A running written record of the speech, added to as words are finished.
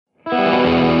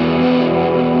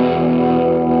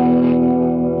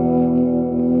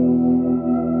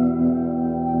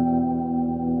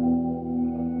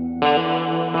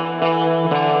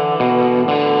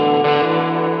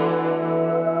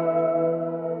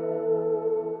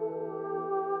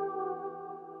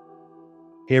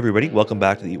Hey, everybody, welcome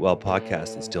back to the Eat Well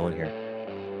podcast. It's Dylan here.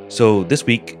 So, this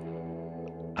week,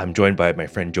 I'm joined by my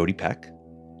friend Jody Peck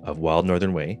of Wild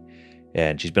Northern Way.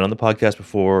 And she's been on the podcast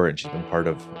before, and she's been part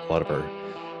of a lot of our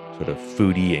sort of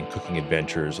foodie and cooking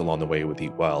adventures along the way with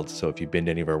Eat Wild. So, if you've been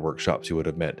to any of our workshops, you would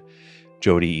have met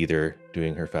Jody either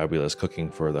doing her fabulous cooking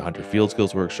for the Hunter Field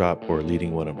Skills workshop or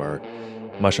leading one of our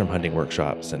mushroom hunting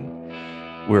workshops. And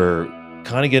we're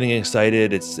kind of getting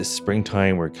excited. It's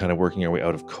springtime. We're kind of working our way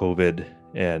out of COVID,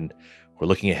 and we're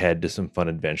looking ahead to some fun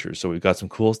adventures. So we've got some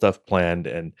cool stuff planned,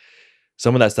 and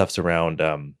some of that stuff's around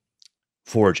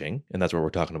foraging, and that's what we're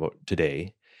talking about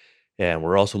today. And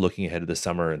we're also looking ahead to the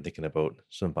summer and thinking about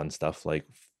some fun stuff like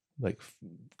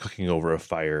cooking over a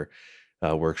fire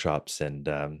workshops, and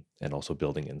also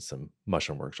building in some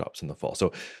mushroom workshops in the fall.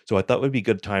 So I thought it would be a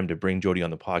good time to bring Jody on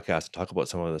the podcast and talk about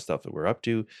some of the stuff that we're up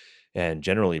to, and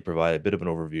generally provide a bit of an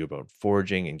overview about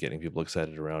foraging and getting people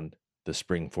excited around the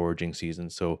spring foraging season.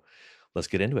 So let's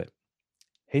get into it.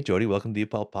 Hey Jody, welcome to the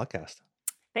Apal podcast.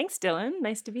 Thanks, Dylan.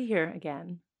 Nice to be here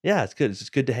again. Yeah, it's good. It's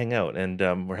just good to hang out,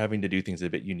 and we're having to do things a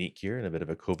bit unique here in a bit of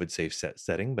a COVID safe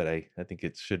setting. But I think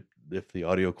it should, if the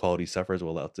audio quality suffers,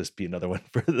 well, that'll just be another one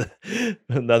for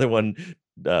another one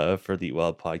for the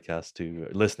Wild podcast to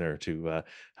listener to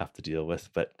have to deal with.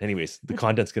 But anyways, the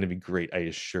content's going to be great, I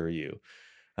assure you.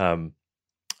 Um,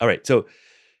 all right, so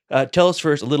tell us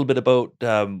first a little bit about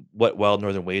what Wild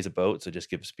Northern Way is about. So just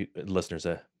give listeners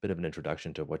a bit of an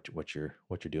introduction to what you're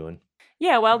doing.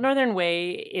 Yeah, Wild Northern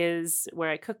Way is where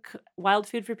I cook wild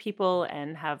food for people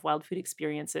and have wild food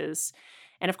experiences.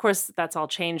 And of course, that's all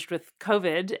changed with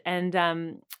COVID.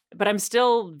 But I'm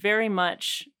still very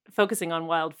much focusing on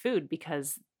wild food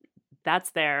because that's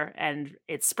there and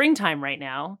it's springtime right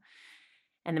now.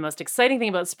 And the most exciting thing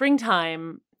about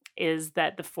springtime is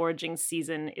that the foraging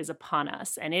season is upon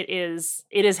us, and it is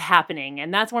happening.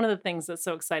 And that's one of the things that's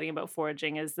so exciting about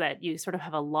foraging is that you sort of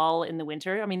have a lull in the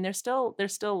winter. I mean, there's still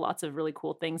lots of really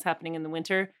cool things happening in the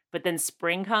winter, but then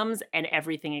spring comes and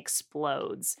everything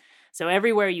explodes. So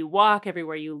everywhere you walk,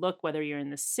 everywhere you look, whether you're in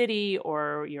the city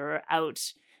or you're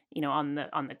out, on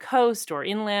the coast or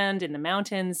inland in the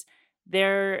mountains,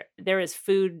 there is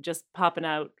food just popping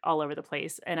out all over the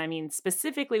place. And I mean,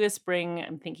 specifically with spring,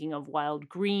 I'm thinking of wild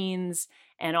greens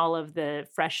and all of the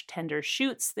fresh tender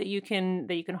shoots that you can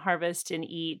harvest and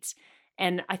eat.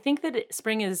 And I think that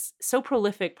spring is so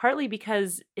prolific partly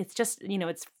because it's just,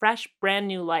 it's fresh brand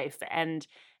new life. And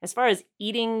as far as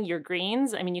eating your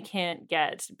greens, I mean, you can't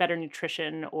get better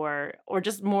nutrition or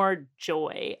just more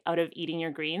joy out of eating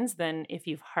your greens than if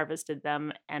you've harvested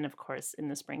them. And of course, in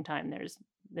the springtime,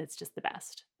 it's just the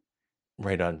best.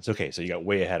 Right on. It's okay. So you got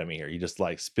way ahead of me here. You just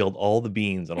like spilled all the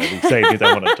beans on all the exciting things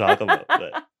I want to talk about.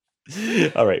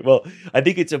 But all right. Well, I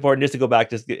think it's important just to go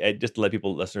back, just to let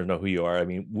people, listeners, know who you are. I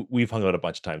mean, we've hung out a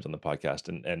bunch of times on the podcast,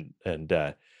 and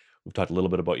we've talked a little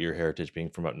bit about your heritage, being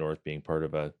from up north, being part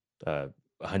of a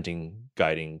hunting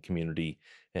guiding community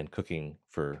and cooking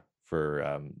for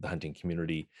the hunting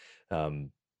community.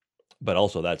 Um, but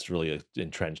also that's really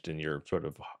entrenched in your sort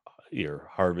of your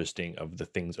harvesting of the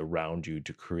things around you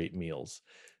to create meals.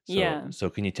 So Yeah. so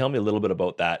can you tell me a little bit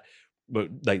about that? But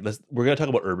like we're going to talk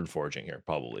about urban foraging here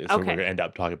probably. So we're going Okay. to end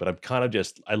up talking, but I'm kind of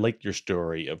just I like your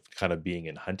story of kind of being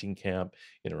in hunting camp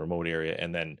in a remote area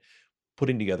and then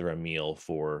putting together a meal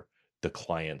for the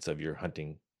clients of your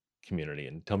hunting community,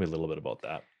 and tell me a little bit about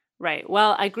that. Right.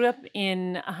 Well, I grew up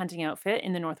in a hunting outfit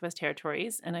in the Northwest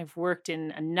Territories, and I've worked in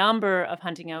a number of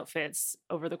hunting outfits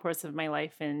over the course of my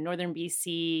life in northern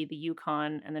BC, the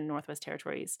Yukon, and the Northwest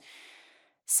Territories.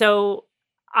 So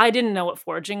I didn't know what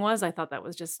foraging was. I thought that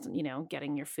was just,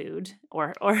 getting your food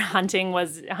or hunting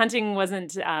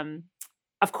wasn't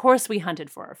of course we hunted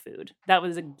for our food. That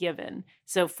was a given.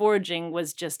 So foraging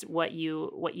was just what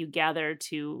you gather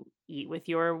to eat with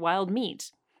your wild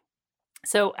meat.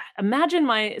 So imagine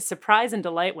my surprise and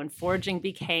delight when foraging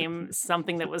became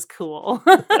something that was cool.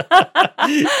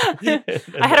 I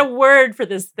had a word for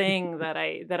this thing that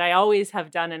I always have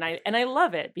done, and I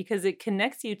love it because it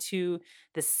connects you to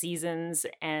the seasons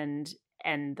and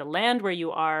the land where you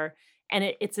are, and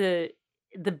it's the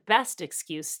best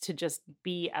excuse to just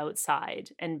be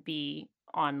outside and be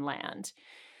on land.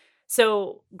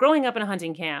 So, growing up in a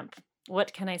hunting camp,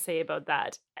 what can I say about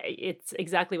that? It's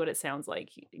exactly what it sounds like.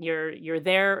 You're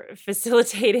there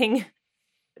facilitating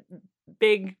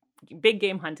big big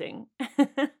game hunting.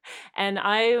 And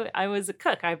I was a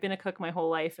cook. I've been a cook my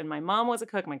whole life, and my mom was a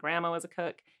cook, my grandma was a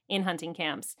cook in hunting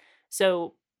camps.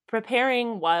 So,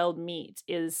 preparing wild meat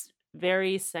is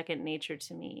very second nature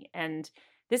to me. And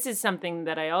this is something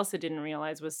that I also didn't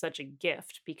realize was such a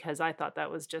gift because I thought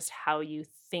that was just how you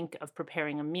think of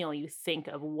preparing a meal. You think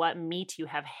of what meat you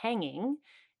have hanging,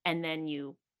 and then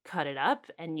you cut it up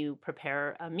and you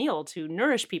prepare a meal to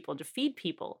nourish people, to feed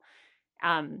people.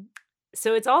 Um,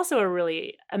 so it's also a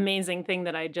really amazing thing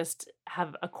that I just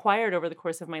have acquired over the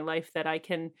course of my life, that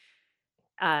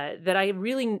that I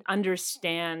really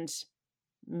understand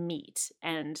meat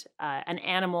and an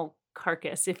animal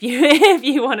carcass, if you if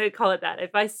you want to call it that.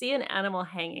 If I see an animal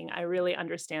hanging, I really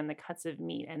understand the cuts of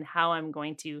meat and how I'm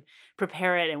going to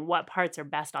prepare it and what parts are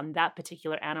best on that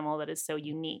particular animal that is so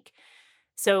unique.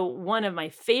 So one of my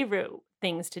favorite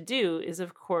things to do is,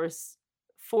 of course,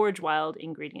 forage wild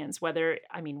ingredients, whether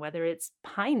it's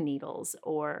pine needles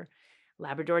or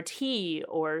Labrador tea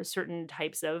or certain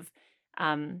types of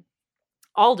um,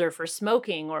 alder for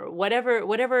smoking, or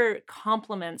whatever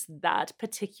complements that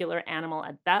particular animal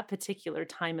at that particular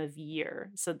time of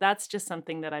year. So that's just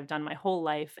something that I've done my whole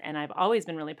life, and I've always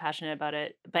been really passionate about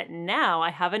it, but now I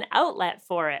have an outlet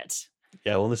for it.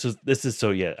 Yeah, well, this is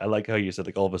so, yeah. I like how you said,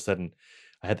 like, all of a sudden,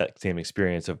 I had that same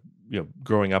experience of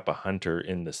growing up a hunter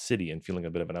in the city and feeling a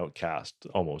bit of an outcast,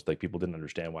 almost like people didn't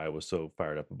understand why I was so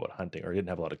fired up about hunting, or I didn't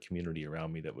have a lot of community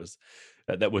around me that was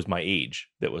my age.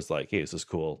 That was like, hey, this is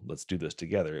cool. Let's do this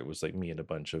together. It was like me and a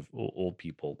bunch of old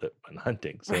people that went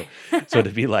hunting. So to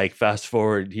be like, fast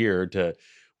forward here to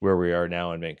where we are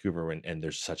now in Vancouver, and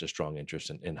there's such a strong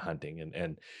interest in hunting,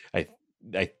 and I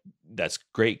I that's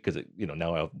great because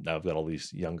now I've got all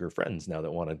these younger friends now that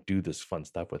want to do this fun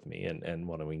stuff with me, and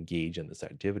want to engage in this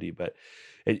activity. But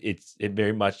it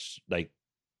very much like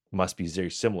must be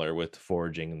very similar with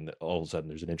foraging, and all of a sudden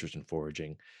there's an interest in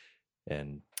foraging.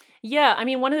 And Yeah, I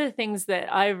mean, one of the things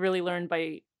that I really learned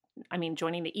by,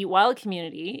 joining the Eat Wild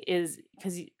community is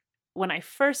because when I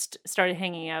first started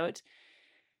hanging out,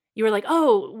 you were like,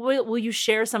 "Oh, will you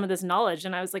share some of this knowledge?"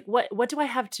 And I was like, What do I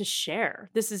have to share?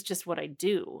 This is just what I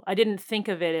do." I didn't think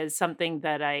of it as something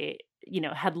that I,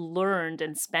 had learned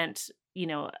and spent,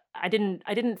 I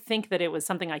didn't think that it was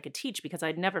something I could teach, because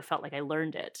I'd never felt like I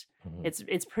learned it. mhm.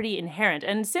 It's pretty inherent.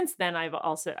 And since then I've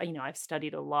also, I've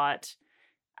studied a lot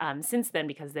since then,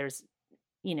 because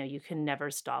you can never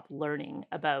stop learning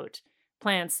about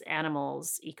plants,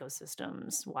 animals,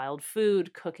 ecosystems, wild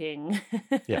food, cooking.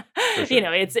 Yeah, for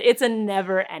sure. It's a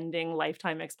never-ending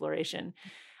lifetime exploration.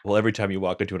 Well, every time you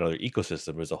walk into another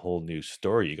ecosystem, there's a whole new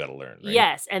story you got to learn, right?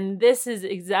 Yes, and this is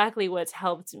exactly what's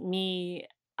helped me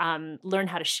learn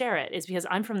how to share it, is because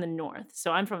I'm from the north.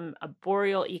 So I'm from a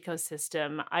boreal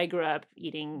ecosystem. I grew up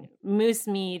eating moose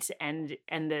meat, and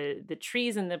the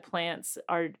trees and the plants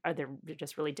they're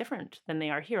just really different than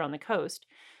they are here on the coast.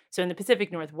 So in the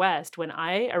Pacific Northwest, when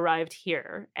I arrived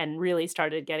here and really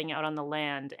started getting out on the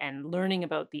land and learning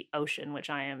about the ocean, which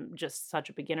I am just such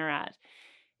a beginner at,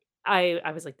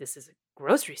 I was like, "This is a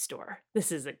grocery store.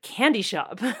 This is a candy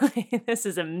shop. This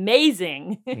is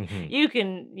amazing." Hmm. You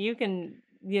can,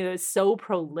 it's so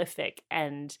prolific,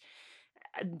 and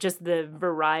just the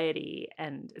variety,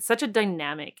 and it's such a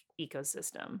dynamic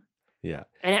ecosystem. Yeah,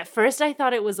 And at first I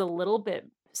thought it was a little bit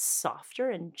softer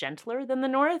and gentler than the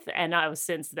North, and I was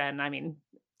since then,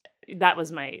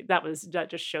 that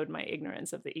just showed my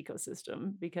ignorance of the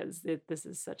ecosystem, because this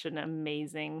is such an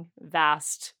amazing,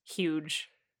 vast,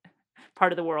 huge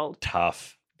part of the world.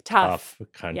 tough, Tough. tough Yeah.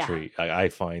 country. I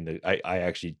find that I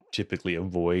actually typically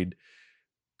avoid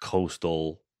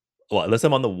coastal, well, unless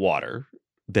I'm on the water,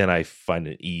 then I find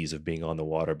an ease of being on the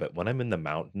water. But when I'm in the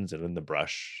mountains and in the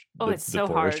brush, Oh, the it's the so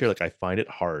forest here, hard. like, I find it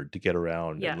hard to get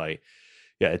around, and Yeah. like,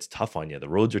 yeah, it's tough on you. The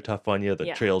roads are tough on you, the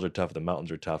Yeah. trails are tough, the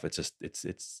mountains are tough. It's just it's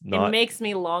It not. makes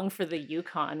me long for the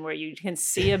Yukon, where you can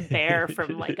see a bear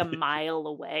from, like, a mile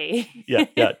away. Yeah,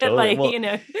 yeah, totally. Like,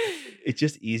 Well, it's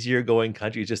just easier going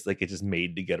country. It's just like it's just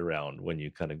made to get around when you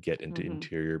kind of get into Mhm.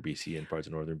 interior BC and parts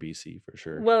of northern BC for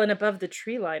sure. Well, and above the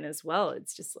tree line as well,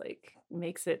 it's just, like,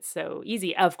 makes it so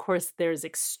easy. Of course, there's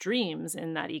extremes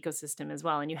in that ecosystem as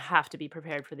well, and you have to be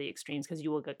prepared for the extremes, because you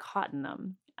will get caught in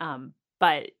them.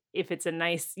 But if it's a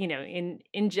nice,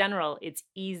 in general, it's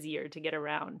easier to get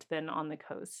around than on the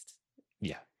coast.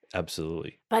 Yeah,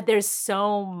 absolutely. But there's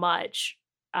so much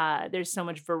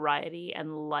variety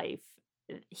and life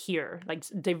here, like,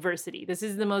 diversity. This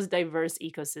is the most diverse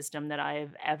ecosystem that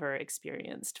I've ever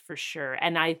experienced, for sure,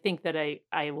 and I think that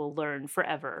I will learn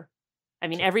forever. I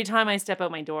mean, T- every time I step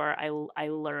out my door, I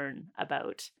learn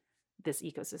about this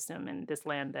ecosystem and this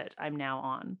land that I'm now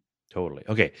on. Totally.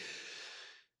 Okay.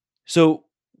 So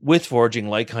with foraging,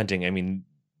 like hunting, I mean,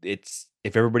 it's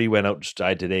if everybody went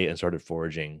outside today and started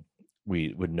foraging,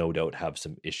 we would no doubt have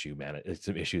some issues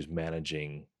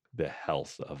managing the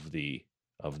health of the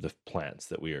plants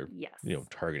that we are Yes.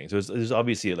 targeting. So there's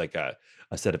obviously like a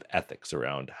set of ethics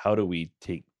around how do we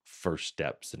take first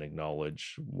steps and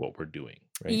acknowledge what we're doing,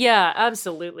 right? Yeah,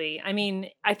 absolutely. I mean,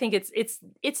 I think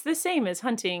it's the same as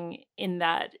hunting in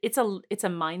that it's a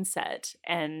mindset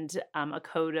and a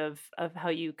code of how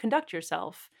you conduct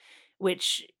yourself,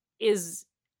 which is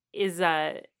is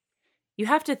you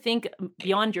have to think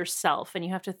beyond yourself, and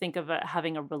you have to think of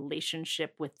having a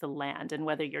relationship with the land, and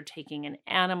whether you're taking an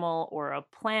animal or a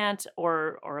plant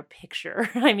or a picture.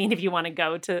 I mean, if you want to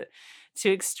go to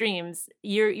extremes,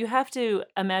 you have to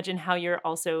imagine how you're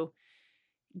also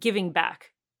giving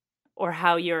back or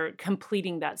how you're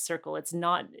completing that circle. It's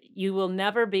not, you will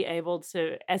never be able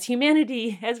to, as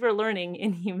humanity, as we're learning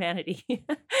in humanity,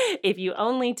 if you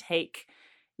only take,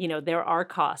 there are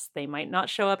costs. They might not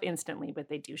show up instantly, but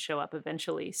they do show up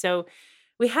eventually. So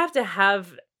we have to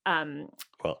have, um,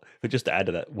 Well, but just to add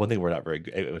to that, one thing we're not very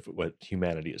good, what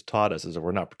humanity has taught us is that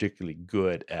we're not particularly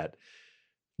good at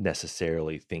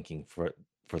necessarily thinking for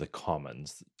the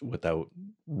commons without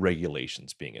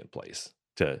regulations being in place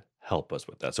to help us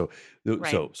with that. So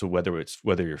right. so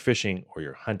whether you're fishing or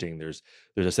you're hunting, there's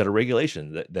a set of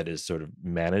regulations that is sort of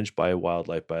managed by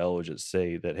wildlife biologists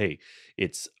say that, hey,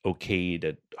 it's okay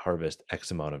to harvest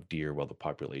X amount of deer while the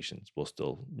populations will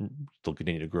still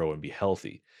continue to grow and be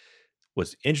healthy.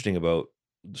 What's interesting about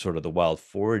sort of the wild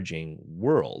foraging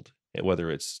world, whether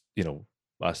it's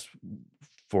us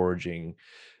foraging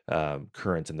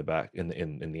currants in the back in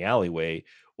the alleyway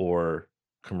or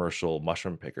commercial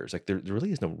mushroom pickers, like there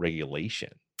really is no regulation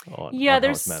Yeah, on how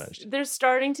it's managed. there's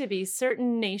starting to be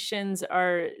certain nations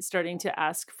are starting to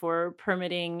ask for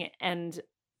permitting, and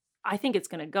I think it's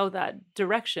going to go that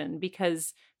direction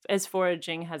because as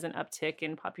foraging has an uptick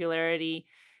in popularity,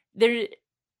 there,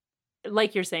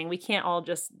 like you're saying, we can't all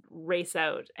just race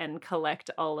out and collect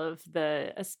all of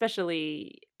the,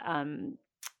 especially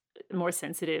more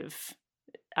sensitive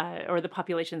or the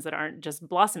populations that aren't just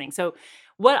blossoming. So,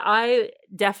 what I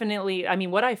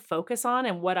focus on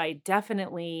and what I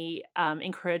definitely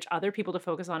encourage other people to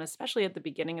focus on, especially at the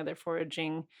beginning of their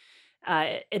foraging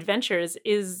adventures,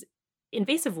 is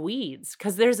invasive weeds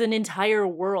because there's an entire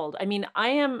world. I mean, I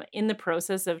am in the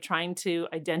process of trying to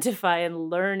identify and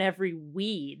learn every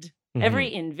weed, Hmm.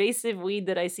 every invasive weed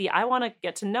that I see. I want to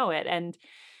get to know it, and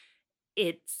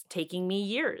it's taking me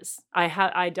years.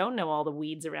 I don't know all the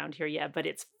weeds around here yet, but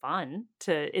it's fun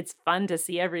to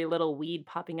see every little weed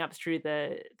popping up through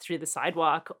the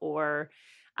sidewalk, or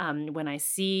when I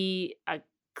see a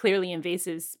clearly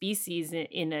invasive species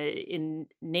in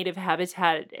native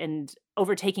habitat and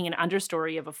overtaking an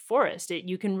understory of a forest.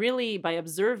 You can really, by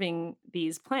observing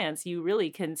these plants, you really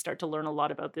can start to learn a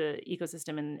lot about the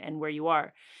ecosystem and where you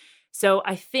are. So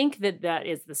I think that that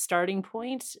is the starting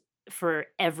point for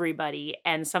everybody,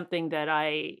 and something that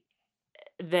I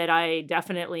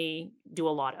definitely do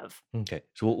a lot of. Okay,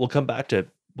 so we'll come back to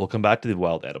the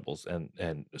wild edibles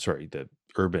and sorry, the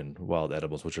urban wild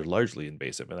edibles, which are largely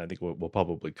invasive, and I think we'll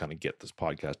probably kind of get this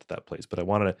podcast to that place. But I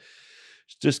wanted to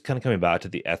just kind of coming back to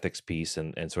the ethics piece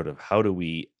and sort of how do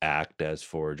we act as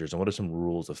foragers, and what are some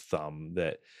rules of thumb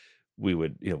that we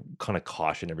would kind of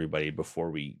caution everybody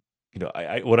before we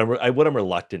what I'm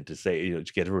reluctant to say, to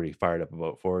get everybody fired up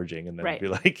about foraging and then Right. be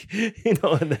like and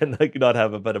then like not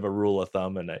have a bit of a rule of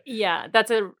thumb and Yeah,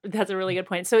 that's a really good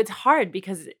point. So it's hard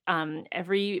because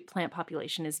every plant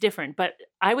population is different, but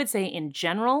I would say in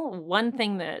general, one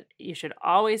thing that you should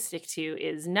always stick to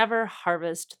is never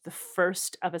harvest the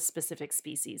first of a specific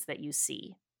species that you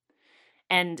see.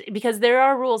 And because there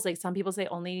are rules, like some people say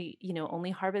only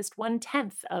harvest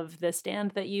 1/10 of the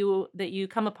stand that you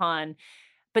come upon.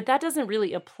 But that doesn't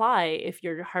really apply if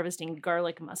you're harvesting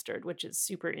garlic mustard, which is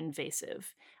super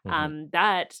invasive. Mhm.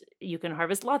 That you can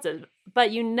harvest lots of,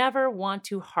 but you never want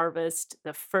to harvest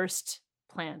the first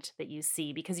plant that you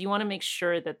see because you want to make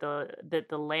sure that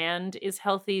the land is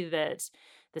healthy, that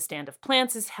the stand of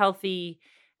plants is healthy,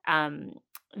 um,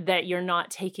 that you're not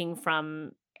taking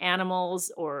from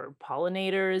animals or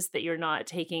pollinators, that you're not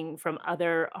taking from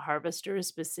other harvesters,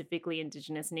 specifically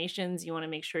indigenous nations. You want to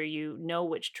make sure you know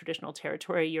which traditional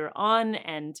territory you're on.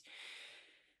 And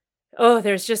oh,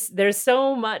 there's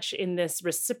so much in this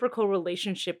reciprocal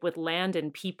relationship with land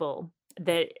and people,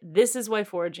 that this is why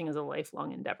foraging is a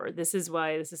lifelong endeavor. This is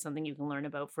why this is something you can learn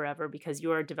about forever, because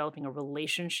you are developing a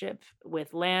relationship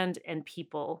with land and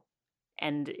people,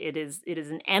 and it is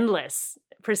an endless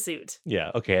pursuit.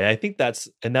 Yeah, okay, and I think that's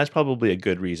probably a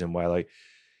good reason why, like,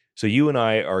 so you and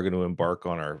I are going to embark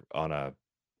on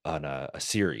a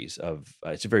series of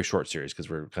it's a very short series because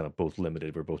we're kind of both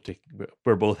limited.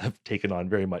 We're both have taken on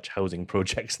very much housing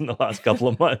projects in the last couple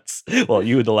of months. Well,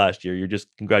 you in the last year, you're just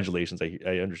congratulations.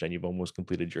 I understand you've almost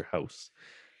completed your house.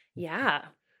 Yeah.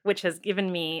 which has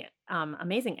given me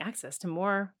amazing access to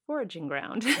more foraging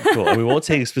ground. Cool. And we won't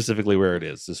say specifically where it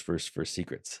is, just for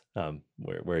secrets,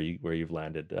 where you've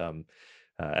landed,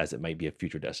 as it might be a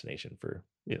future destination for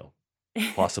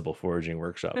possible foraging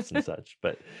workshops and such.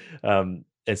 But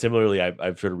and similarly,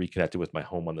 I've sort of reconnected with my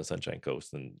home on the Sunshine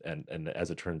Coast, and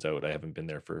as it turns out, I haven't been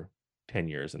there for 10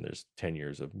 years, and there's 10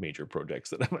 years of major projects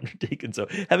that I've undertaken. So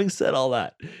having said all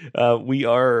that, we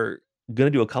are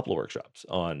going to do a couple of workshops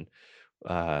on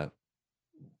uh,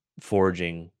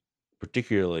 foraging,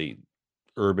 particularly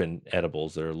urban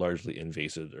edibles that are largely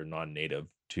invasive or non-native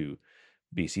to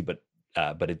BC, but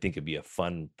I think it'd be a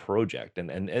fun project, and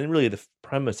really the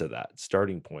premise of that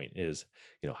starting point is,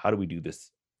 how do we do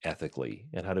this ethically,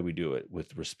 and how do we do it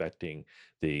with respecting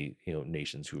the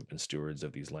nations who have been stewards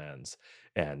of these lands,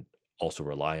 and also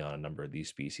rely on a number of these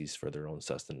species for their own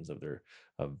sustenance of their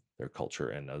culture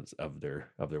and of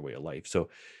their way of life. So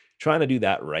trying to do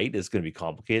that right is going to be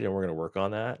complicated, and we're going to work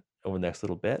on that over the next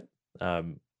little bit.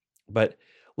 But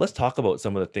let's talk about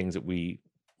some of the things that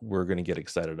we're going to get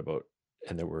excited about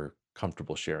and that we're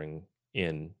comfortable sharing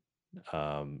in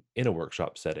a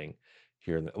workshop setting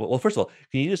here. Well, first of all,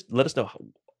 can you just let us know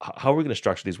how we're going to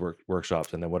structure these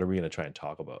workshops, and then what are we going to try and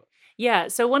talk about? Yeah.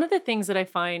 So one of the things that I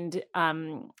find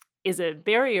is a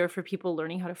barrier for people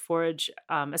learning how to forage,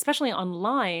 especially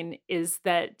online, is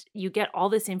that you get all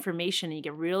this information and you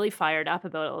get really fired up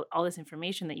about all this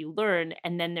information that you learn,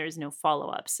 and then there's no follow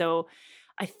up. So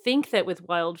I think that with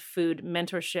wild food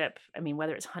mentorship, I mean,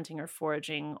 whether it's hunting or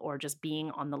foraging or just being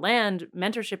on the land,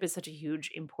 mentorship is such a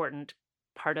huge, important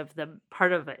part of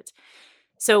it.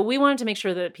 So we wanted to make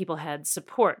sure that people had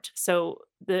support. So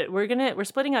we're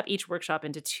splitting up each workshop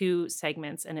into two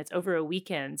segments, and it's over a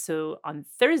weekend. So on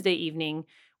Thursday evening,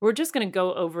 we're just going to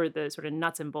go over the sort of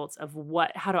nuts and bolts of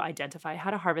how to identify, how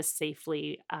to harvest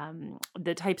safely,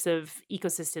 the types of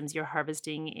ecosystems you're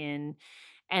harvesting in,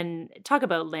 and talk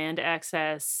about land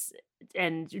access,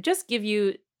 and just give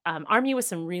you arm you with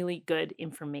some really good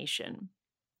information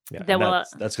Yeah, that and will.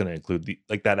 that's going to include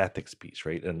that ethics piece,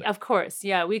 right? And Of course,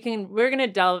 yeah, we're gonna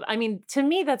delve. I mean, to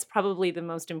me, that's probably the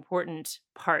most important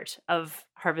part of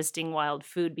harvesting wild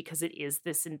food because it is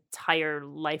this entire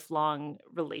lifelong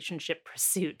relationship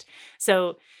pursuit.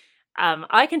 So,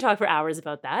 I can talk for hours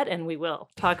about that, and we will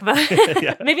talk about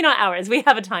yeah, maybe not hours. We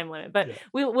have a time limit, but yeah.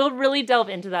 we'll really delve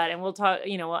into that, and we'll talk.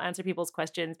 We'll answer people's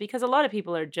questions because a lot of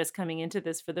people are just coming into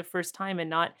this for the first time and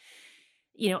not.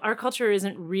 Our culture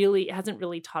hasn't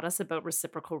really taught us about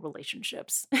reciprocal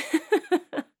relationships.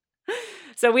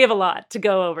 So we have a lot to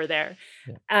go over there.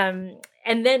 Yeah.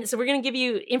 And then, so we're going to give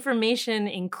you information,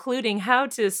 including how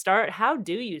do you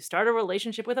start a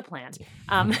relationship with a plant?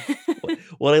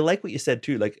 Well, I like what you said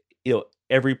too. Like,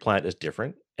 every plant is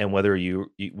different, and whether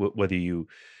whether you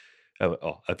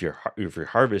if you're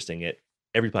harvesting it,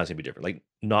 every plant's gonna be different. Like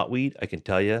knotweed, I can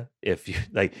tell you if you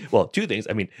like. Well, two things.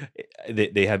 I mean,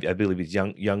 they have, I believe, these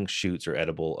young shoots are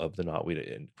edible of the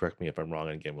knotweed. And correct me if I'm wrong.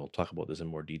 And again, we'll talk about this in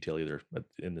more detail either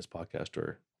in this podcast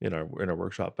or in our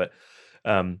workshop.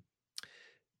 Um,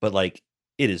 but like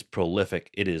it is prolific.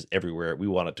 It is everywhere. We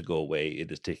want it to go away.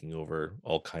 It is taking over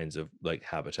all kinds of like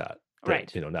habitat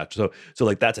Right. that natural. So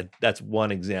like that's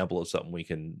one example of something we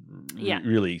can Yeah.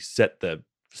 really set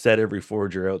every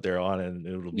forager out there on, and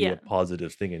it'll be Yeah. a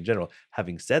positive thing in general.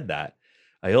 Having said that,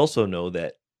 I also know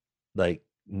that like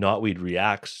knotweed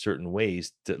reacts certain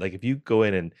ways to, like, if you go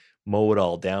in and mow it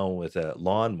all down with a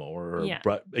lawnmower or Yeah.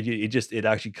 it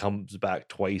actually comes back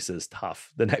twice as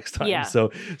tough the next time. Yeah.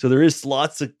 So there's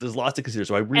lots to consider.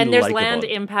 So I really And there's like land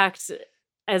about impact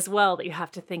as well that you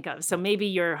have to think of. So maybe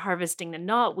you're harvesting the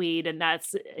knotweed, and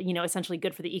that's essentially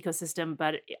good for the ecosystem,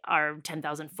 but are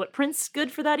 10,000 footprints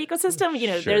good for that ecosystem?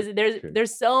 Sure, there's sure.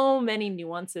 there's so many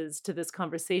nuances to this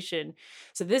conversation.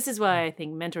 So this is why I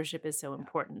think mentorship is so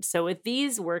important. So with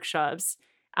these workshops,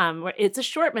 it's a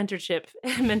short mentorship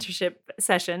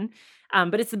session,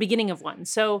 but it's the beginning of one.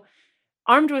 So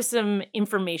armed with some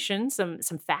information, some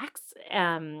facts,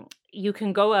 you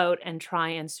can go out and try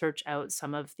and search out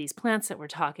some of these plants that we're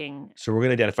talking. So we're going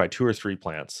to identify 2 or 3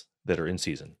 plants that are in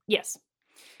season. Yes.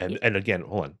 And again,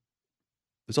 hold on.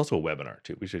 There's also a webinar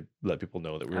too. We should let people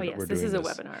know that Oh, we're yes. we're This doing is a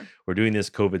this. webinar. We're doing this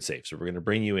COVID safe. So we're going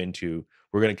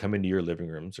to come into your living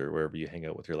rooms or wherever you hang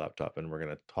out with your laptop, and we're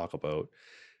going to talk about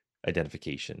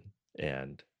identification.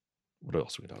 And what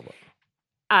else are we talking about?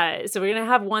 So we're going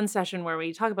to have one session where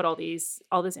we talk about all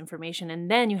this information, and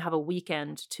then you have a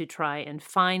weekend to try and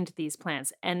find these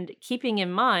plants. And keeping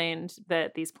in mind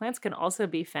that these plants can also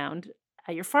be found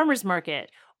at your farmer's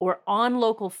market or on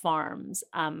local farms.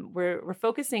 We're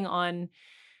focusing on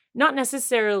not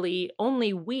necessarily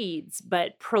only weeds,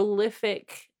 but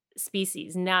prolific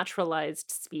species, naturalized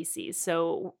species.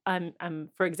 So,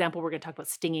 for example, we're going to talk about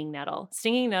stinging nettle.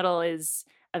 Stinging nettle is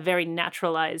a very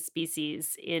naturalized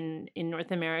species in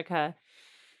North America,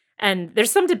 and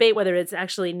there's some debate whether it's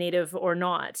actually native or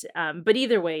not. But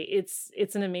either way, it's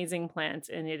an amazing plant,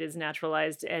 and it is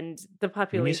naturalized, and the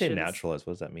When you say populations. naturalized,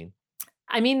 what does that mean?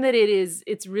 I mean that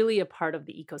it's really a part of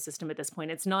the ecosystem at this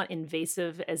point. It's not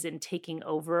invasive as in taking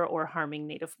over or harming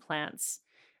native plants.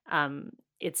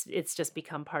 It's just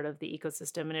become part of the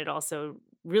ecosystem, and it also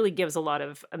really gives a lot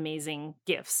of amazing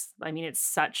gifts. I mean, it's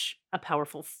such a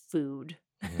powerful food.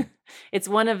 Mhm. It's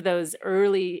one of those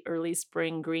early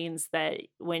spring greens that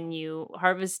when you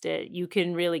harvest it, you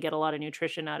can really get a lot of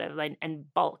nutrition out of, like,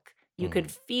 and bulk. You could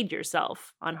Mhm. feed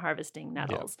yourself on harvesting Yeah.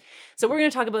 nettles. So we're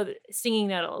going to talk about stinging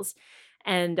nettles.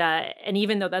 And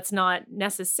even though that's not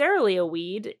necessarily a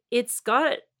weed, it's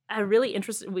got a really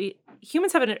interesting we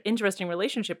humans have an interesting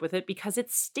relationship with it because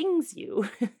it stings you.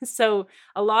 So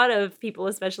a lot of people,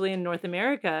 especially in North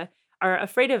America, are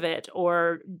afraid of it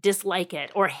or dislike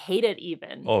it or hate it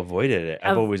even. Oh, avoided it.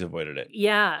 I've Of always avoided it.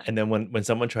 Yeah. And then when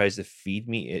someone tries to feed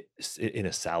me in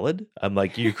a salad, I'm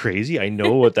like, "You're crazy. I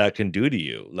know what that can do to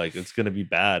you. Like, it's gonna be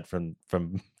bad from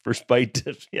first bite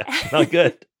to yeah, not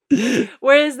good."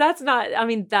 Whereas that's not, I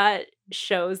mean, that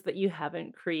shows that you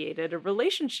haven't created a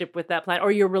relationship with that plant,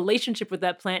 or your relationship with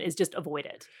that plant is just avoid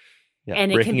it. Yeah,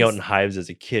 And it can breaking be out in hives as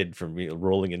a kid from,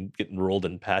 rolling and getting rolled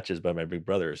in patches by my big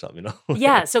brother or something,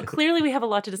 Yeah, so clearly we have a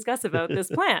lot to discuss about this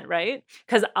plant, right?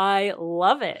 Because I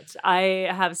love it. I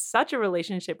have such a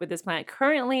relationship with this plant.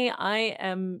 Currently,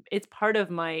 it's part of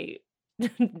my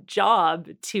job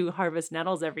to harvest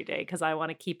nettles every day because I want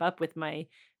to keep up with my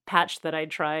patch that I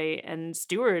try and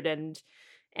steward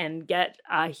and get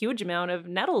a huge amount of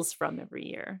nettles from every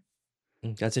year.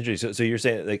 That's interesting. So you're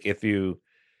saying, like, if you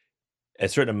a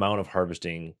certain amount of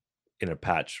harvesting in a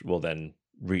patch will then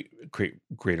create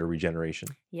greater regeneration?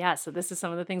 Yeah, so this is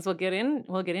some of the things we'll get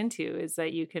into is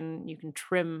that you can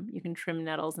trim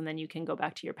nettles, and then you can go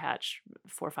back to your patch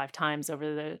 4 or 5 times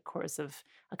over the course of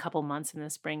a couple months in the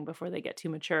spring before they get too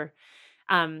mature.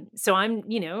 So I'm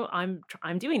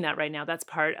doing that right now. That's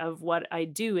part of what I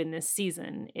do in this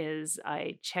season is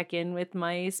I check in with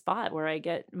my spot where I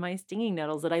get my stinging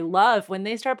nettles that I love. When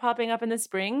they start popping up in the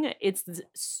spring, it's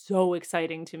so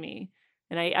exciting to me.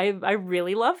 And I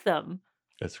really love them.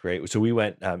 That's great. So we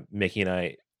went, Mickey and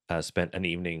I spent an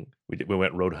evening. We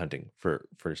went road hunting for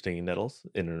stinging nettles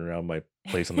in and around my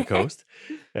place on the coast,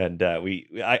 and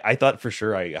I thought for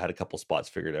sure I had a couple spots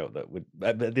figured out that would.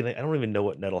 But then I don't even know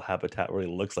what nettle habitat really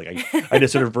looks like. I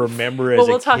just sort of remember Well, as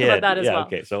a we'll talk about kid. that as Yeah. well.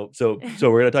 Okay. So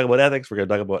we're gonna talk about ethics. We're gonna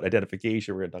talk about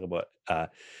identification. We're gonna talk about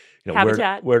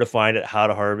Habitat. where to find it, how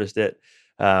to harvest it,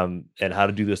 and how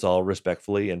to do this all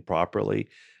respectfully and properly.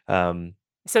 Um,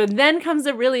 So then comes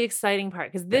the really exciting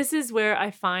part because yeah. this is where I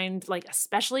find, like,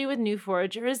 especially with new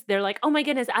foragers, they're like, oh my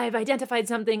goodness, I've identified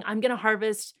something. I'm going to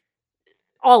harvest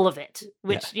all of it, Yeah.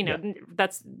 which, Yeah.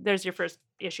 there's your first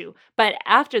issue. But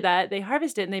after that, they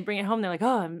harvest it and they bring it home. They're like,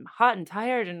 oh, I'm hot and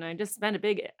tired. And I just spent a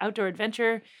big outdoor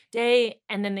adventure day.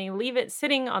 And then they leave it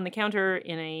sitting on the counter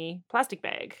in a plastic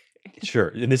bag. Sure,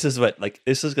 and this is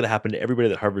this is gonna happen to everybody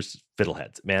that harvests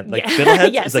fiddleheads, man. Like, Yeah. fiddleheads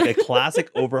is Yes. like a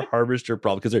classic over harvester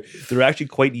problem because they're actually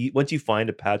quite once you find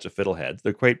a patch of fiddleheads,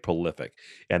 they're quite prolific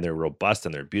and they're robust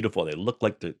and they're beautiful. And they look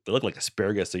like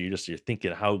asparagus, so you're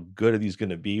thinking, how good are these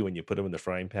gonna be when you put them in the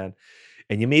frying pan?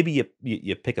 And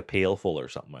you pick a pail full or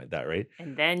something like that, right?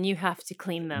 And then you have to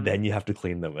clean Then them. you have to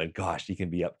clean them, and gosh, you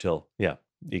can be up till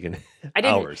you can I did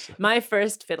hours. my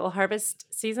first fiddle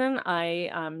harvest season,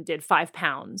 I did 5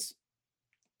 pounds.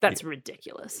 That's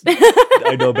ridiculous.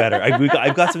 I know better.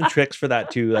 I've got some tricks for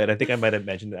that too. And I think I might have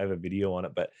mentioned I have a video on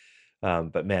it, but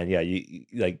man, yeah,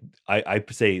 like I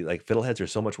say like fiddleheads are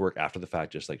so much work after the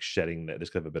fact, just like shedding that. There's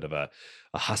kind of a bit of a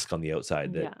husk on the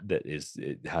outside Yeah.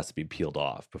 it has to be peeled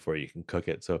off before you can cook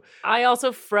it. So I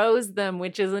also froze them,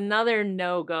 which is another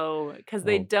no-go because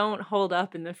they oh, don't hold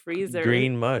up in the freezer.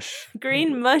 green mush,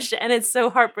 Green mush, and it's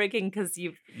so heartbreaking because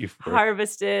you've you've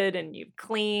harvested and you've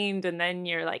cleaned, and then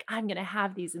you're like, I'm gonna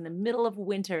have these in the middle of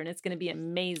winter, and it's gonna be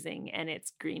amazing, and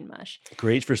it's green mush.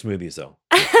 great for smoothies though.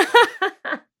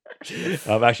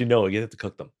 Actually, no, you have to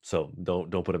cook them, so don't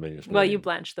put them in your Well, smoothie. you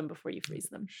blanch them before you freeze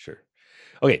them. Sure.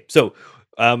 Okay, so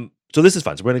this is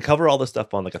fun. So we're going to cover all this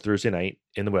stuff on like a Thursday night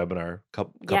in the webinar,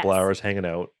 couple Yes. hours hanging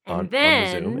out on And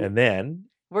the Zoom, then and then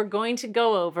we're going to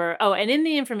go over. Oh, and in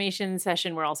the information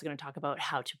session, we're also going to talk about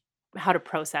how to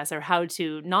process or how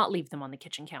to not leave them on the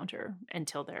kitchen counter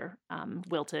until they're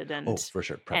wilted oh, for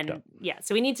sure, prepped up. yeah.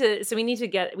 So we need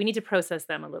to process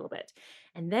them a little bit,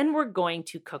 and then we're going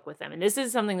to cook with them. And this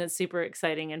is something that's super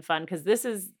exciting and fun because this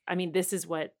is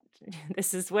what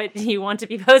this is what you want to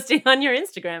be posting on your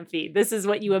Instagram feed. This is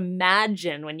what you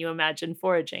imagine when you imagine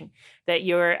foraging, that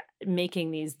you're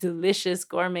making these delicious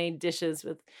gourmet dishes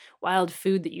with wild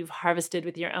food that you've harvested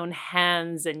with your own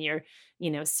hands, and you're,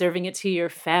 serving it to your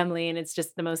family, and it's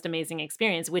just the most amazing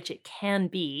experience, which it can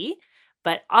be.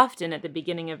 But often at the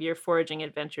beginning of your foraging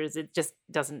adventures, it just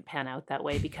doesn't pan out that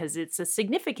way because it's a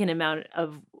significant amount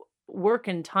of work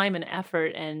and time and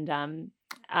effort and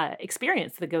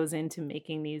experience that goes into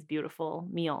making these beautiful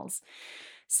meals.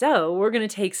 So we're going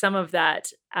to take some of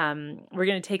that. We're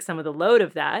going to take some of the load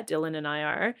of that. Dylan and I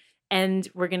are, and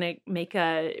we're going to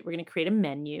we're going to create a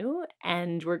menu,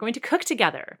 and we're going to cook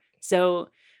together. So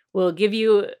we'll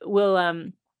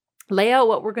lay out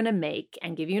what we're going to make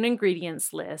and give you an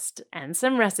ingredients list and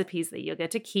some recipes that you'll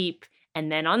get to keep. And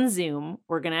then on Zoom,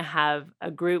 we're going to have a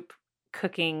group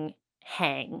cooking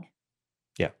hang,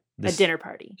 Yeah. a dinner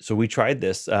party. So we tried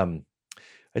this. I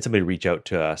had somebody reach out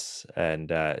to us and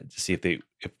to see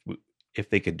if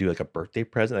they could do like a birthday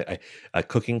present, a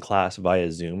cooking class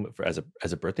via Zoom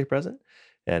as a birthday present.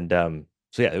 And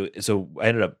so I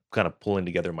ended up kind of pulling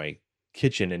together my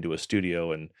kitchen into a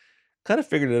studio and kind of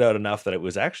figured it out enough that it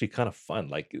was actually kind of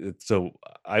fun. So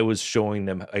I was showing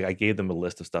them, I gave them a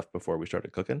list of stuff before we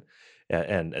started cooking,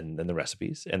 and then the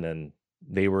recipes, and then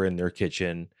they were in their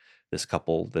kitchen. This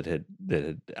couple that had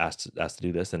asked to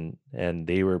do this, and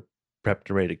they were prepped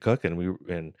and ready to cook,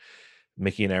 and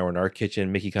Mickey and I were in our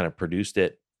kitchen. Mickey kind of produced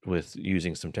it with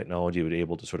using some technology, was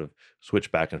able to sort of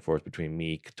switch back and forth between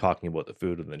me talking about the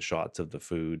food and then shots of the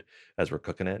food as we're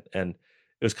cooking it. And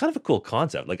it was kind of a cool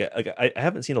concept. I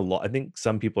haven't seen a lot. I think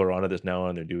some people are onto this now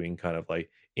and they're doing kind of like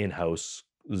in-house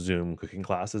Zoom cooking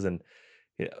classes. And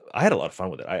I had a lot of fun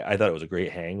with it. I thought it was a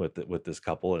great hang with this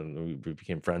couple, and we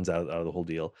became friends out of the whole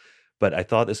deal. But I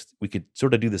thought we could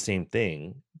sort of do the same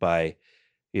thing by,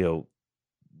 you know,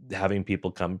 having people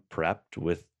come prepped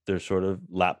with their sort of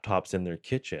laptops in their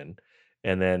kitchen,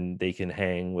 and then they can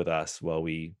hang with us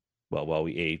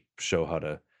show how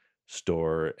to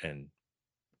store and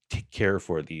take care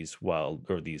for these wild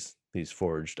or these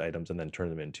foraged items, and then turn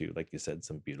them into, like you said,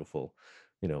 some beautiful,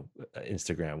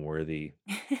 Instagram worthy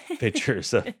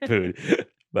pictures of food.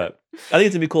 But I think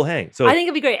it's gonna be a cool hang. So I think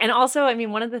it'd be great. And also, I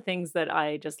mean, one of the things that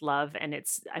I just love, and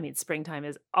springtime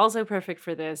is also perfect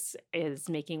for this, is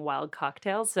making wild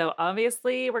cocktails. So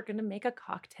obviously, we're going to make a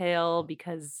cocktail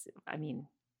because, I mean,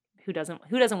 who doesn't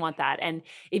want that? And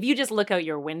if you just look out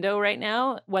your window right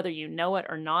now, whether you know it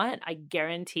or not, I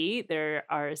guarantee there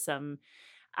are some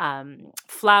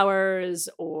flowers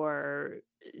or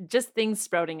just things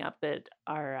sprouting up that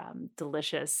are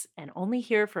delicious and only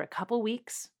here for a couple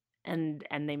weeks, and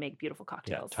they make beautiful yeah,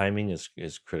 cocktails. timing is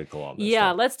critical on this Yeah,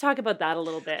 stuff. let's talk about that a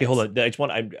little Okay, hold bit. on. I just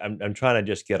want. I'm trying to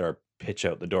just get our pitch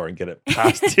out the door and get it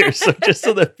past here, so just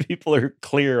so that people are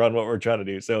clear on what we're trying to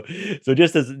do. So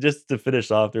just to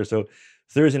finish off there. So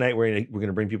Thursday night we're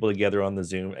gonna bring people together on the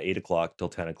Zoom at 8 o'clock till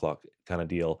 10 o'clock kind of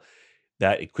deal.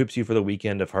 That equips you for the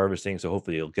weekend of harvesting. So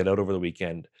hopefully you'll get out over the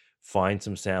weekend, find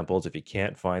some samples. If you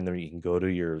can't find them, you can go to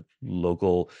your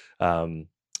local the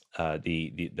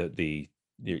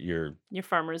your Your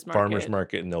farmer's farmers market.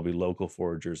 market, and there'll be local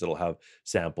foragers that'll have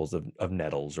samples of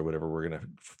nettles or whatever we're going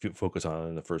to focus on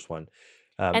in the first one.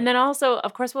 And um, then also,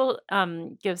 of course, we'll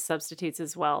give substitutes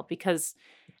as well, because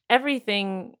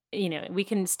everything, we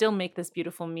can still make this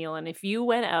beautiful meal. And if you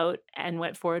went out and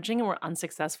went foraging and were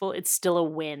unsuccessful, it's still a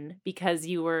win because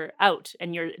you were out,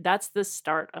 and that's the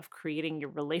start of creating your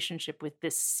relationship with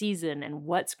this season and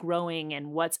what's growing and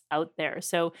what's out there.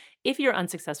 So if you're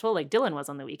unsuccessful, like Dylan was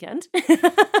on the weekend,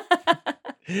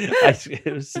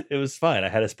 it was fine. I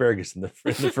had asparagus in the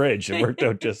fridge. It worked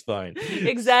out just fine.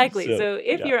 exactly. So So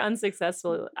if yeah. you're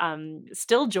unsuccessful,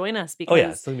 still join us, Oh yeah,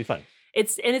 it's because gonna be fun.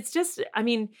 it's just, I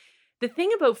mean, the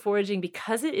thing about foraging,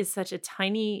 because it is such a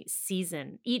tiny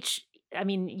season,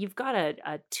 you've got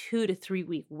a 2 to 3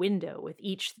 week window with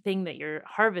each thing that you're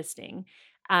harvesting.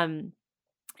 Um,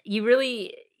 you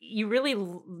really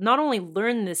not only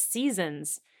learn the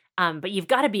seasons, but you've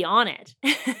got to be on it.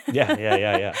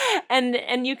 Yeah.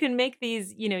 And you can make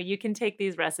these, you can take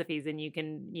these recipes, and you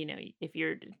can,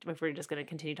 if we're just going to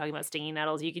continue talking about stinging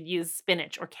nettles, you could use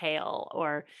spinach or kale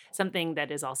or something that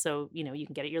is also, you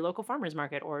can get at your local farmer's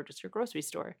market or just your grocery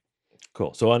store.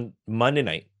 Cool. So on Monday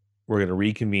night we're gonna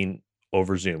reconvene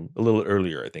over Zoom a little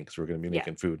earlier, I think, because we're going to be Yeah.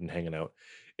 making food and hanging out.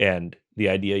 And the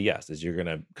idea, yes, is you're going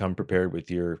to come prepared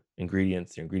with your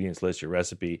ingredients list, your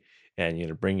recipe, and you're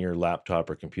going to bring your laptop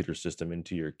or computer system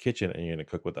into your kitchen, and you're going to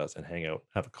cook with us and hang out,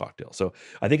 have a cocktail. So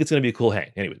I think it's going to be a cool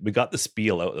hang. Anyway, we got the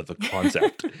spiel out of the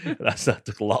concept. That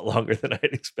took a lot longer than I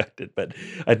had expected, but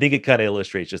I think it kind of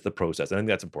illustrates just the process. I think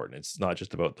that's important. It's not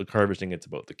just about the harvesting; it's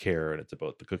about the care and it's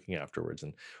about the cooking afterwards.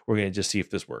 And we're going to just see if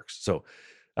this works. So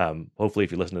hopefully,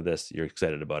 if you listen to this, you're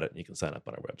excited about it and you can sign up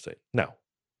on our website. Now,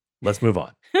 let's move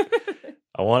on.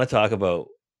 I want to talk about,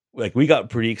 like, we got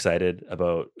pretty excited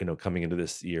about, coming into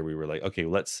this year. We were like, okay,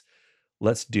 let's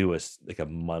do a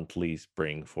monthly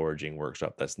spring foraging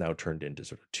workshop. That's now turned into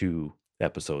sort of 2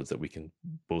 episodes that we can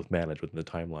both manage within the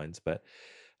timelines. But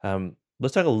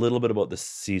let's talk a little bit about the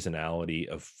seasonality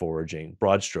of foraging,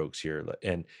 broad strokes here,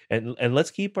 and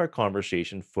let's keep our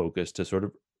conversation focused to sort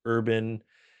of urban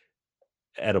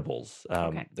edibles.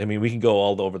 Okay. I mean, we can go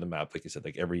all over the map, like you said.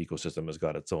 Like every ecosystem has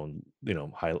got its own,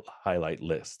 highlight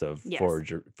list of Yes.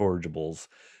 forageables.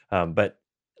 But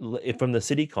from the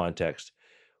city context,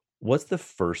 what's the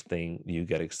first thing you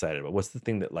get excited about? What's the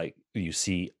thing that like you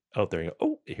see out there and go,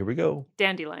 oh, here we go.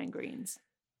 Dandelion greens.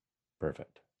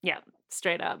 Perfect. Yeah,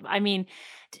 straight up. I mean,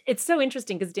 it's so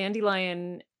interesting because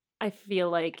dandelion, I feel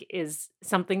like, is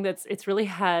something it's really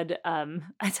had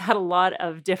it's had a lot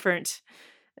of different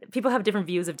people have different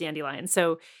views of dandelion.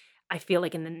 So I feel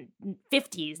like in the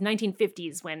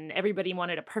 1950s, when everybody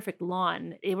wanted a perfect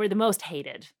lawn, they were the most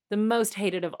hated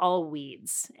of all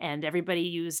weeds. And everybody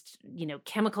used,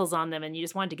 chemicals on them and you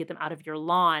just wanted to get them out of your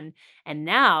lawn. And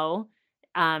now,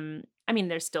 I mean,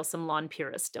 there's still some lawn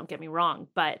purists, don't get me wrong,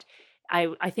 but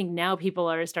I think now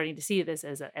people are starting to see this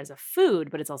as a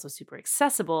food, but it's also super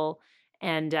accessible.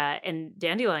 And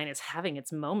dandelion is having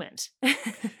its moment.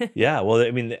 Yeah. Well, I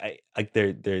mean,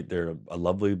 they're a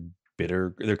lovely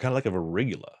bitter. They're kind of like a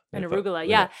arugula. An If arugula,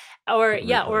 yeah. Or what do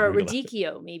they call or a arugula?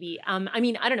 radicchio maybe. I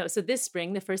mean, I don't know. So this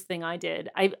spring, the first thing I did,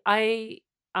 I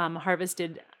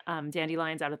harvested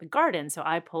dandelions out of the garden. So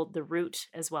I pulled the root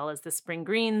as well as the spring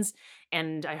greens,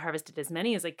 and I harvested as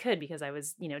many as I could because I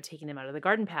was, taking them out of the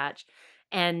garden patch.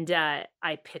 And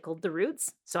I pickled the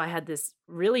roots. So I had this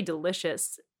really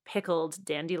delicious pickled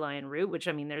dandelion root, which,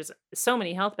 I mean, there's so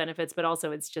many health benefits, but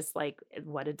also it's just like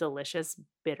what a delicious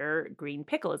bitter green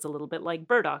pickle. It's a little bit like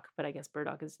burdock, but I guess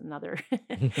burdock is another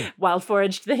wild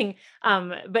foraged thing.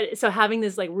 But so having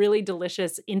this like really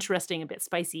delicious, interesting, a bit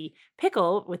spicy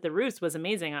pickle with the roots was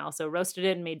amazing. I also roasted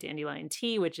it and made dandelion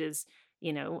tea, which is,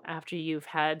 after you've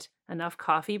had enough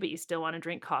coffee, but you still want to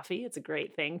drink coffee, it's a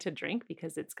great thing to drink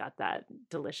because it's got that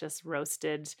delicious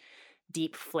roasted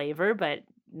deep flavor, but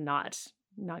not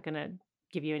going to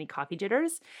give you any coffee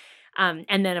jitters. And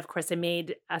then of course I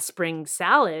made a spring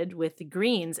salad with the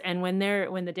greens. And when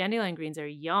the dandelion greens are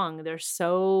young, they're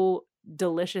so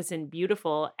delicious and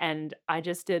beautiful. And I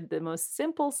just did the most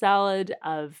simple salad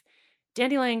of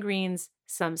dandelion greens,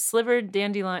 some slivered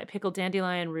pickled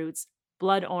dandelion roots,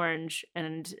 blood orange,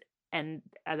 and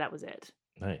that was it.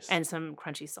 Nice. And some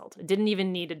crunchy salt. It didn't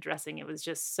even need a dressing. It was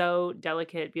just so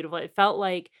delicate, beautiful. It felt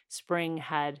like spring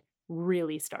had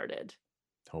really started.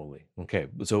 Totally. Okay.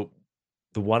 So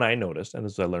the one I noticed, and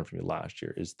this is what I learned from you last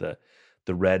year, is the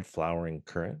red flowering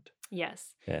currant.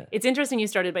 Yes. Yeah. It's interesting you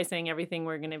started by saying everything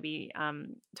we're going to be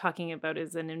talking about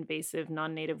is an invasive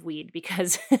non-native weed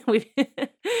because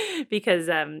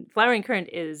flowering currant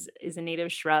is a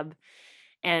native shrub,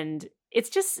 and it's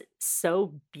just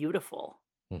so beautiful.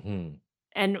 Mm-hmm.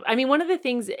 And I mean, one of the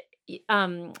things,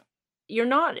 you're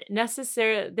not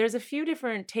necessarily, there's a few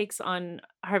different takes on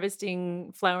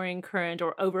harvesting flowering currant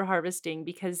or over harvesting,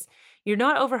 because you're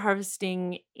not over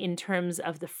harvesting in terms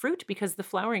of the fruit, because the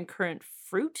flowering currant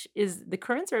fruit the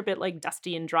currants are a bit like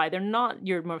dusty and dry. They're not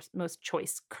your most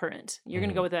choice currant. You're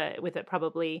going to go with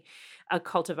probably a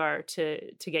cultivar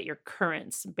to get your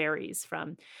currants berries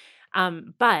from.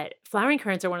 But flowering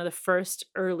currants are one of the first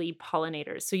early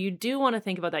pollinators. So you do want to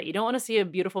think about that. You don't want to see a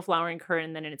beautiful flowering currant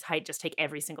and then in its height just take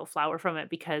every single flower from it,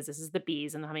 because this is the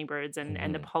bees and the hummingbirds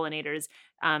and the pollinators.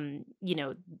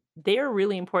 They're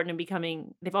really important in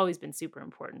becoming, they've always been super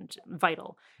important,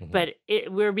 vital. But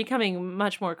we're becoming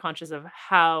much more conscious of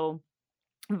how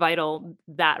vital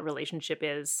that relationship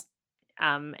is,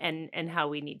 and how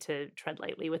we need to tread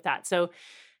lightly with that. So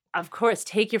of course,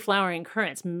 take your flowering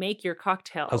currants, make your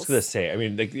cocktails. I was going to say, I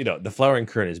mean, like, the flowering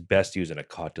currant is best used in a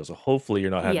cocktail. So hopefully you're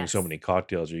not having so Yes. many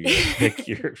cocktails, or you're going to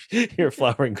pick your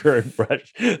flowering currant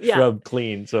Yeah. shrub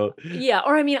clean. So Yeah,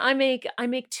 or I mean, I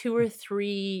make 2 or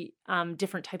 3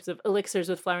 different types of elixirs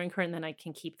with flowering currant, then I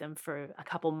can keep them for a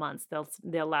couple months.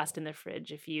 They'll last in the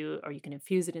fridge or you can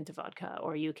infuse it into vodka,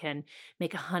 or you can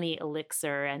make a honey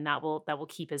elixir, and that will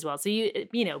keep as well. So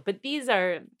but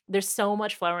there's so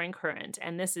much flowering currant,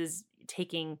 and this is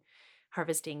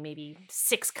harvesting maybe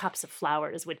 6 cups of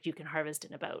flowers, which you can harvest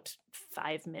in about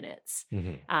 5 minutes.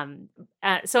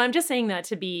 So I'm just saying that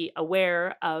to be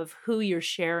aware of who you're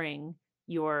sharing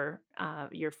your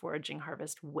foraging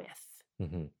harvest with.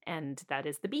 And that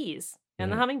is the bees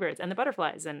and the hummingbirds and the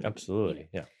butterflies and Absolutely,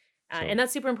 yeah. And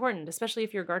that's super important, especially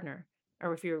if you're a gardener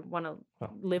or if you want to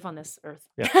live on this earth.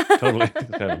 Yeah, totally. It's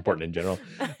kind of important in general.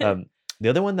 The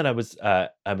other one that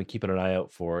I've been keeping an eye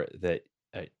out for that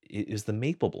is the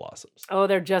maple blossoms. Oh,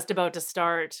 they're just about to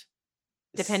start.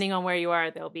 Depending on where you are,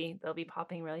 they'll be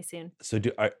popping really soon. So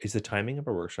is the timing of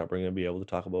our workshop we're going to be able to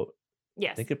talk about?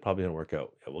 Yes. I think it probably going to work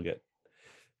out. Yeah, we'll get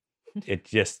it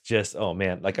just oh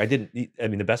man, like I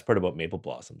mean the best part about maple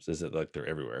blossoms is that like they're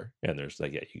everywhere, and there's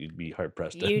like you'd be hard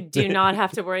pressed to you do not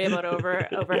have to worry about over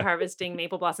harvesting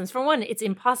maple blossoms. For one, it's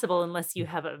impossible unless you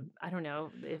have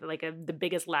the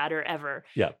biggest ladder ever.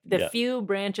 The few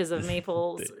branches of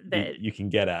maples that you can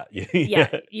get at.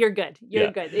 You're good.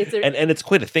 Good. And it's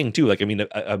quite a thing too. Like I mean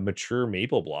a mature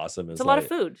maple blossom is a lot of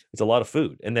food. It's a lot of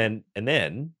food. And then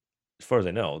as far as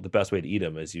I know, the best way to eat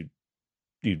them is you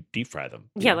deep fry them.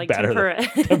 Like tempura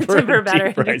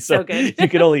batter. It's so good. You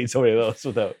can only eat so many of those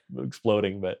without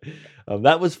exploding. But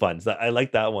that was fun. So I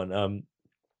like that one.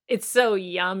 It's so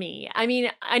yummy. I mean,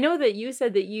 I know that you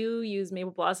said that you use maple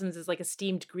blossoms as like a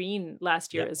steamed green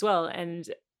last year as well. And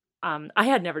I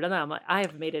had never done that. I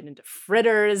have made it into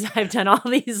fritters. I've done all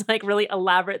these like really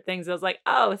elaborate things. I was like,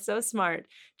 oh, so smart.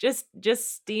 Just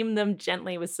steam them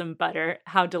gently with some butter.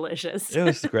 How delicious. It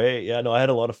was great. Yeah, no, I had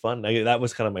a lot of fun. That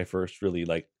was kind of my first really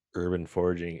like urban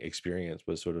foraging experience,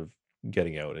 was sort of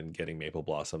getting out and getting maple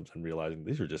blossoms and realizing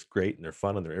these are just great and they're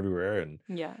fun and they're everywhere and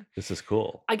this is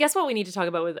cool. I guess what we need to talk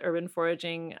about with urban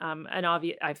foraging,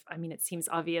 it seems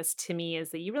obvious to me,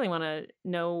 is that you really want to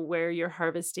know where you're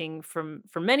harvesting for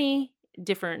many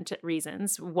different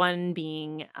reasons. One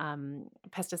being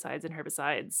pesticides and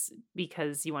herbicides,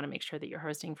 because you want to make sure that you're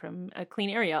harvesting from a clean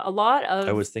area.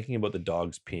 I was thinking about the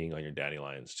dogs peeing on your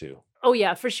dandelions too. Oh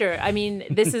yeah, for sure. I mean,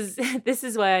 this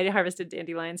is why I harvested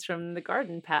dandelions from the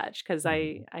garden patch, because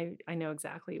I know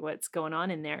exactly what's going on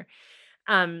in there.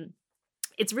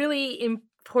 It's really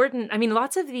important. I mean,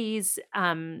 lots of these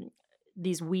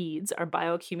weeds are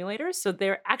bioaccumulators, so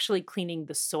they're actually cleaning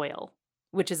the soil,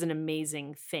 which is an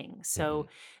amazing thing. So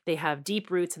they have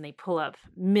deep roots and they pull up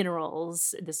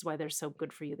minerals. This is why they're so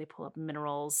good for you. They pull up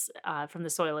minerals from the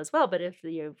soil as well. But if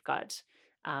you've got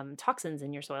toxins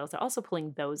in your soils, they're also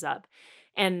pulling those up.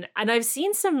 And I've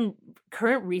seen some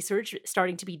current research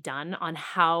starting to be done on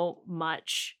how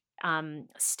much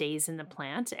stays in the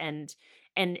plant, and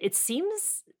it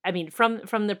seems, I mean, from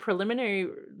the preliminary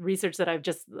research that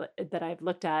I've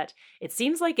looked at, it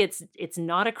seems like it's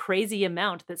not a crazy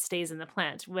amount that stays in the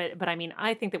plant. But I mean,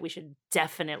 I think that we should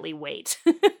definitely wait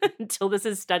until this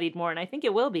is studied more, and I think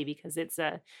it will be, because it's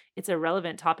a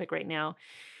relevant topic right now.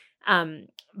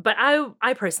 But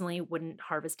I personally wouldn't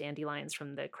harvest dandelions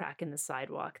from the crack in the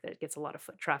sidewalk that gets a lot of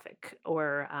foot traffic,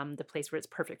 or the place where it's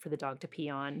perfect for the dog to pee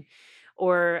on,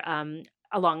 or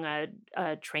along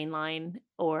a train line,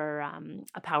 or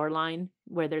a power line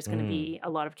where there's going to be a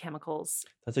lot of chemicals.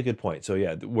 That's a good point. So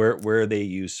yeah, where they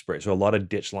use spray. So a lot of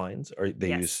ditch lines, or they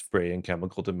use spray and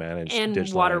chemical to manage and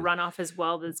ditch water lines. runoff as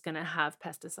well, that's going to have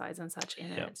pesticides and such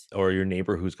in it. Or your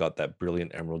neighbor who's got that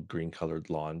brilliant emerald green colored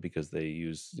lawn, because they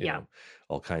use you know,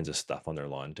 all kinds of stuff on their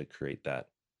lawn to create that.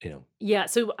 Yeah.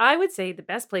 So I would say the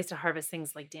best place to harvest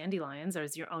things like dandelions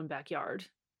is your own backyard.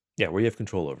 Yeah, where you have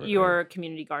control over your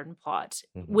community garden plot,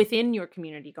 within your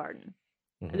community garden,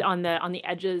 on the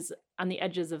edges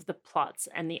of the plots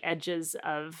and the edges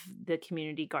of the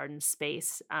community garden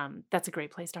space. That's a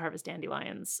great place to harvest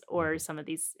dandelions, or some of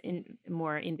these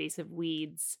more invasive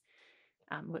weeds.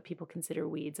 What people consider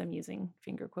weeds. I'm using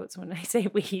finger quotes when I say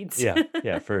weeds.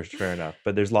 Yeah, first, fair enough.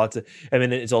 But there's lots of. I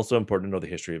mean, it's also important to know the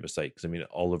history of a site, because I mean,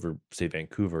 all over, say,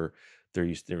 Vancouver, there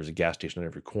was a gas station on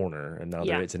every corner, and now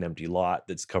it's an empty lot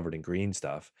that's covered in green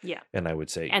stuff. Yeah, and I would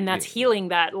say, and that's healing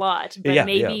that lot. But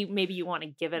maybe you want to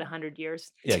give it 100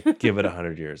 years. Yeah, give it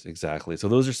 100 years, exactly. So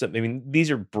those are some. I mean, these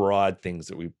are broad things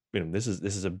that we. This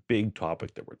is a big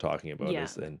topic that we're talking about.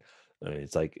 And I mean,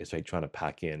 it's like trying to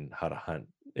pack in how to hunt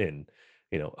in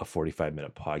a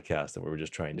 45-minute podcast, and we were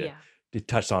just trying to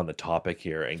touch on the topic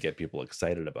here and get people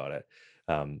excited about it.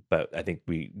 But I think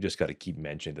we just got to keep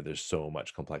mentioning that there's so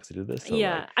much complexity to this.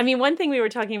 So I mean, one thing we were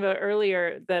talking about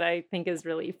earlier that I think is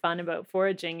really fun about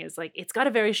foraging is like, it's got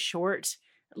a very short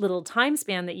little time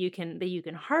span that you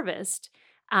can harvest.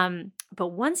 But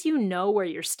once you know where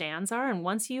your stands are, and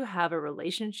once you have a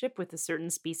relationship with a certain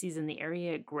species in the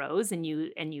area it grows, and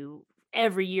you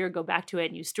every year go back to it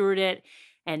and you steward it,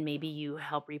 and maybe you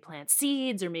help replant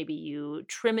seeds, or maybe you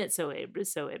trim it so it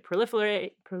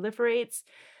proliferates.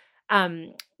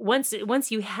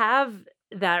 Once you have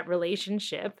that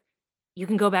relationship, you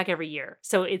can go back every year.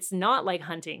 So it's not like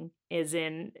hunting is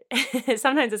in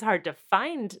sometimes it's hard to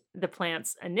find the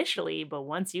plants initially, but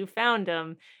once you found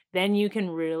them, then you can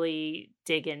really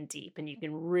dig in deep and you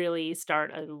can really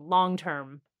start a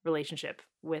long-term relationship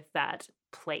with that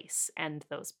place and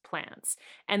those plants.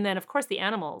 And then of course the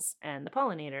animals and the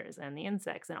pollinators and the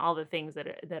insects and all the things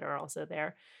that are also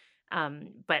there.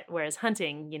 But whereas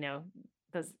hunting,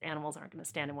 those animals aren't going to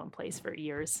stand in one place for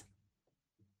years.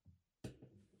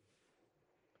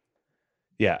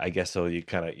 Yeah, I guess so. You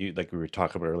like we were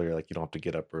talking about earlier, like you don't have to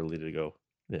get up early to go,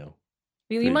 you know.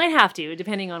 You Pretty- might have to,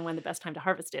 depending on when the best time to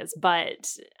harvest is,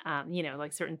 but,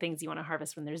 like certain things you wanna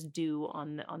harvest when there's dew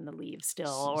on the leaves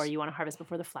still, or you wanna harvest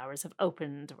before the flowers have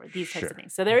opened, or these types of Sure.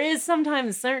 things. So there is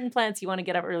sometimes certain plants you wanna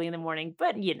get up early in the morning,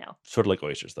 but, Sort of like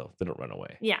oysters, though. They don't run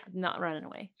away. yeah, not running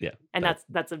away. Yeah. And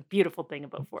that's a beautiful thing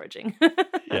about foraging.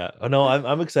 Yeah. Oh no,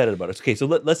 I'm excited about it. Okay, so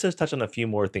let's just touch on a few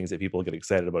more things that people get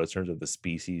excited about in terms of the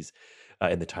species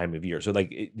and the time of year. So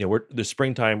like we're the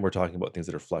springtime, we're talking about things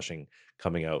that are flushing,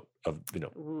 coming out of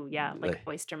Ooh, yeah, like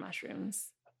oyster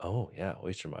mushrooms. oh yeah,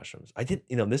 oyster mushrooms. I did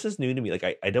this is new to me. Like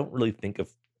I don't really think of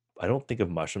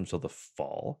mushrooms till the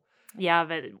fall. Yeah,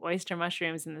 but oyster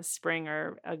mushrooms in the spring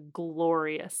are a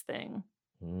glorious thing.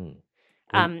 Mm.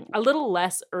 A little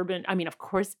less urban. I mean, of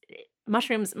course,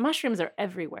 mushrooms are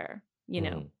everywhere,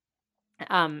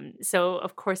 So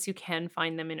of course you can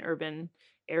find them in urban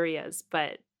areas,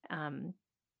 but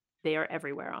they are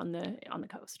everywhere on the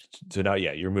coast. So now,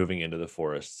 yeah, you're moving into the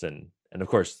forests, and of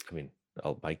course, I mean,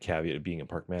 my caveat of being a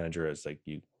park manager is like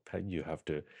you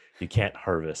can't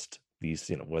harvest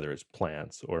these, whether it's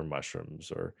plants or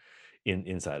mushrooms or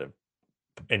inside of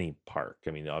any park.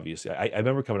 I mean, obviously, I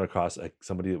remember coming across like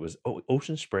somebody that was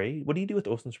ocean spray. What do you do with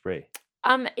ocean spray?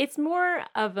 It's more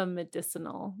of a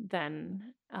medicinal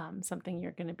than something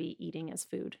you're going to be eating as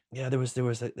food. Yeah, there was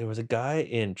a guy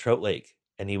in Trout Lake,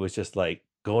 and he was just like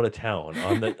going to town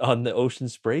on the on the ocean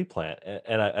spray plant,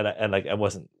 and like I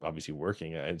wasn't obviously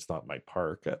working. It's not my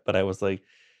park, but I was like,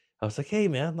 hey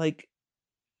man, I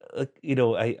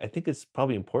think it's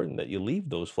probably important that you leave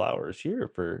those flowers here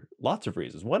for lots of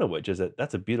reasons. One of which is that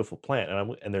that's a beautiful plant,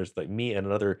 and there's like me and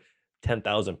another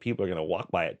 10,000 people are gonna walk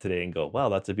by it today and go, wow,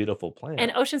 that's a beautiful plant.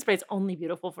 And ocean spray is only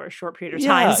beautiful for a short period of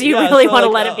time, so you really so want to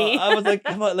like, let it be. I was like,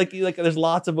 come on, like there's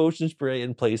lots of ocean spray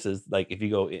in places. Like if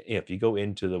you go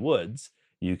into the woods,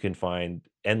 you can find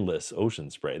endless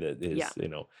ocean spray that is, Yeah.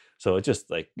 So it's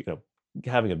just like,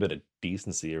 having a bit of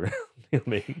decency around,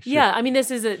 making sure. Yeah, I mean,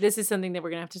 this is something that we're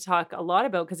gonna have to talk a lot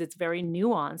about because it's very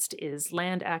nuanced. Is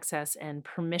land access and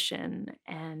permission,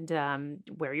 and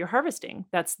where you're harvesting.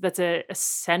 That's a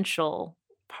essential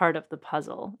part of the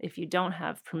puzzle. If you don't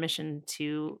have permission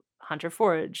to hunt or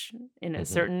forage in a Mhm.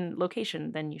 certain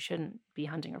location, then you shouldn't be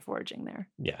hunting or foraging there.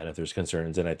 Yeah, and if there's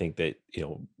concerns, and I think that,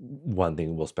 one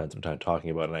thing we'll spend some time talking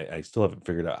about, and I still haven't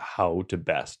figured out how to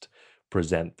best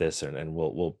present this, and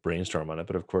we'll brainstorm on it.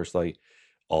 But of course, like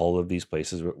all of these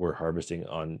places we're harvesting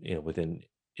on, within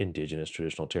indigenous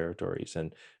traditional territories,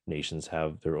 and nations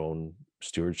have their own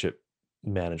stewardship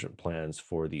management plans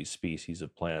for these species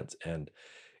of plants. And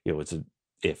it's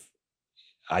if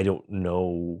I don't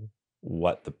know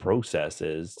what the process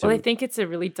is Well, I to. think it's a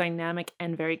really dynamic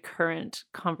and very current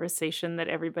conversation that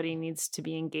everybody needs to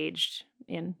be engaged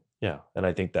in. Yeah, and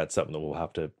I think that's something that we'll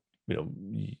have to,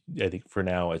 I think for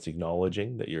now it's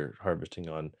acknowledging that you're harvesting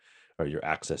on, or you're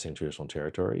accessing traditional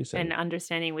territories, And and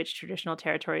understanding which traditional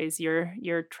territories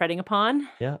you're treading upon.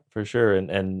 yeah, for sure,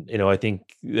 and I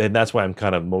think, and that's why I'm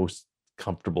kind of most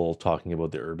comfortable talking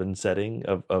about the urban setting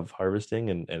of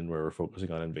harvesting, and where we're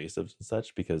focusing on invasives and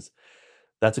such, because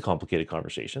that's a complicated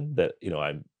conversation that,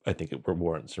 I think it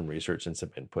warrants some research and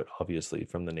some input, obviously,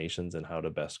 from the nations, and how to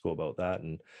best go about that,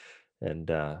 and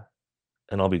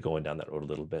and I'll be going down that road a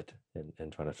little bit,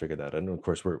 and trying to figure that out. And of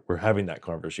course, we're having that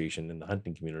conversation in the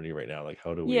hunting community right now. Like,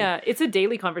 how do we? Yeah, it's a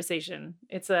daily conversation.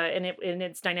 It's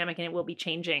dynamic and it will be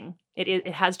changing. It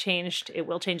has changed. It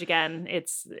will change again.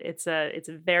 It's a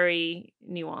very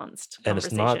nuanced And it's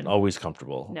conversation. not always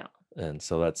comfortable. No. And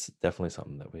so that's definitely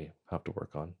something that we have to work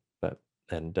on. But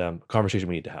and conversation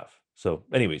we need to have. So,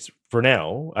 anyways, for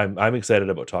now, I'm excited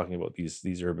about talking about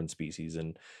these urban species,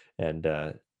 and and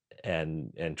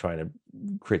trying to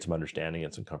create some understanding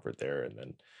and some comfort there,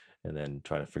 and then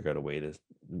trying to figure out a way to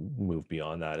move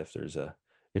beyond that if there's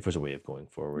if there's a way of going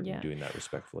forward and Yeah. doing that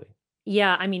respectfully.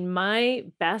 Yeah, I mean, my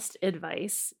best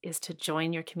advice is to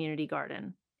join your community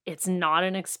garden. It's not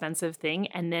an expensive thing,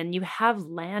 and then you have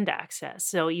land access.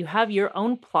 So you have your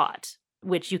own plot,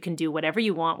 which you can do whatever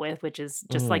you want with, which is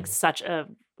just like Mm, such a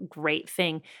great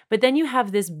thing. But then you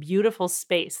have this beautiful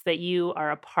space that you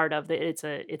are a part of. That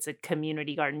it's a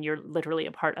community garden. You're literally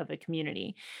a part of a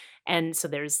community. And so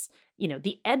there's,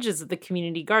 the edges of the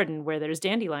community garden where there's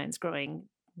dandelions growing.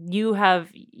 You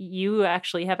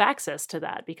actually have access to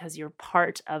that because you're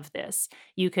part of this.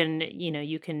 You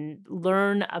can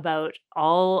learn about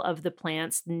all of the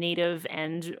plants, native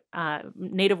and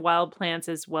native wild plants,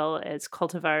 as well as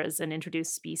cultivars and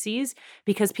introduced species,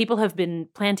 because people have been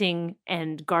planting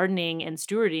and gardening and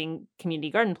stewarding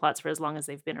community garden plots for as long as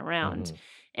they've been around. mhm,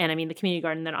 And I mean, the community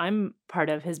garden that I'm part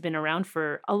of has been around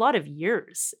for a lot of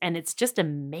years, and it's just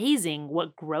amazing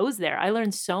what grows there. I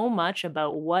learned so much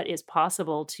about what is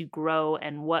possible to grow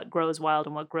and what grows wild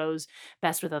and what grows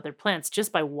best with other plants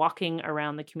just by walking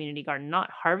around the community garden,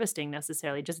 not harvesting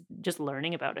necessarily, just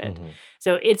learning about it. mhm,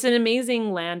 So it's an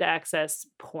amazing land access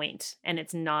point, and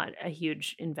it's not a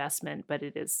huge investment, but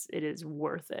it is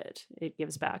worth it. It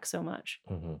gives back so much.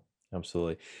 mhm.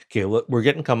 Absolutely. Okay, look, we're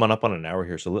getting coming up on an hour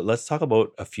here, so let's talk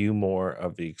about a few more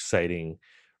of the exciting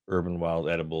urban wild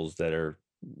edibles that are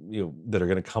that are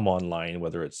going to come online,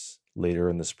 whether it's later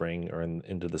in the spring or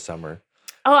into the summer.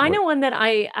 Oh, I What? know one that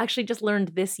I actually just learned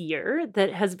this year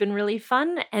that has been really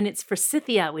fun, and it's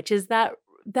forsythia, which is that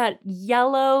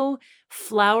yellow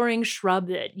flowering shrub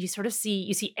that you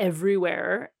see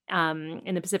everywhere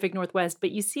in the Pacific Northwest,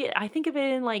 but you see it, I think of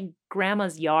it in like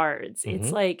grandma's yards. It's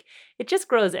Hmm. like it just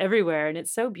grows everywhere and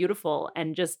it's so beautiful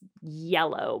and just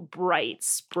yellow, bright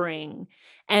spring.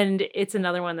 And it's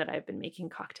another one that I've been making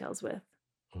cocktails with.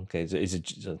 Okay, is it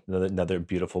just another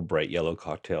beautiful bright yellow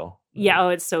cocktail? Yeah, oh,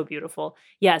 it's so beautiful.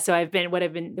 Yeah, so the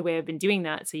way I've been doing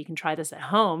that, so you can try this at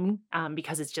home,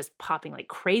 because it's just popping like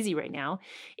crazy right now,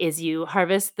 is you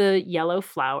harvest the yellow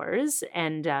flowers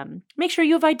and, make sure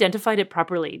you have identified it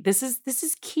properly. This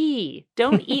is key.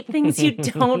 Don't eat things you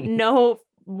don't know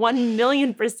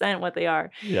 1,000,000% what they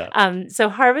are. Yeah. So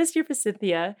harvest your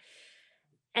forsythia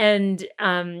and,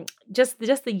 just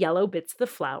the yellow bits of the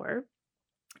flower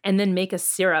and then make a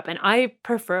syrup, and I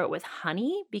prefer it with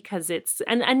honey because it's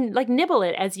and, like, nibble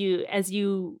it as you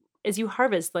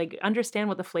harvest, like, understand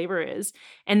what the flavor is,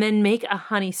 and then make a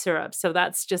honey syrup. So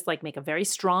that's just, like, make a very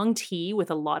strong tea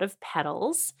with a lot of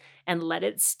petals and let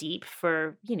it steep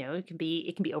for, it can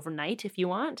be overnight if you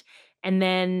want, and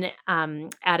then,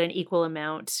 add an equal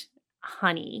amount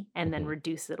honey and then Hmm.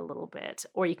 reduce it a little bit,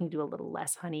 or you can do a little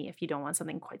less honey if you don't want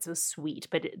something quite so sweet.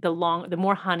 But the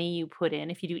more honey you put in,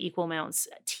 if you do equal amounts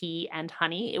tea and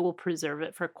honey, it will preserve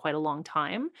it for quite a long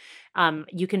time.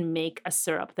 You can make a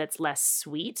syrup that's less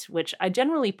sweet, which I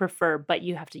generally prefer, but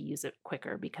you have to use it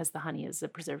quicker because the honey is a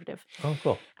preservative. Oh,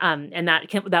 cool. And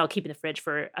that'll keep in the fridge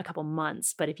for a couple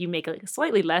months. But if you make like a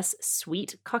slightly less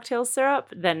sweet cocktail syrup,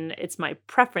 then it's my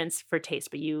preference for taste,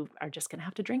 but you are just gonna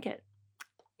have to drink it.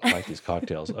 I like these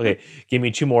cocktails. Okay, give me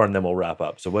two more and then we'll wrap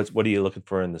up. So what are you looking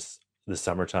for in this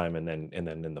summertime and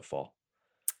then in the fall?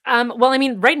 Well, I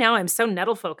mean, right now I'm so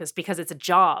nettle focused because it's a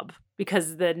job,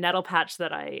 because the nettle patch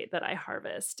that I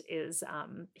harvest is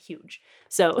huge.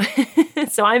 So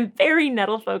so I'm very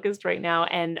nettle focused right now.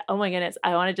 And oh my goodness,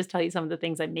 I want to just tell you some of the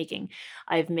things I'm making.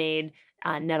 I've made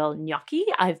nettle gnocchi,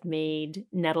 I've made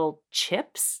nettle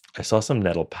chips. I saw some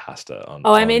nettle pasta on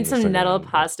Oh, I on made some nettle Instagram.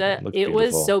 pasta. It looks It was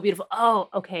beautiful. so beautiful. Oh,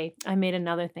 okay. I made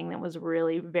another thing that was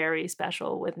really very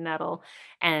special with nettle,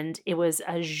 and it was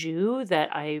a jus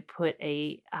that I put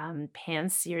a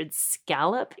pan-seared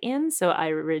scallop in. So I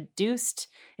reduced.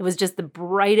 It was just the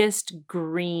brightest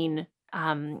green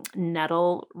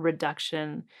nettle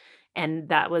reduction,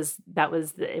 and it was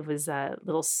a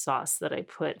little sauce that I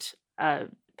put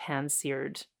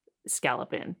pan-seared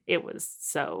scallop in. It was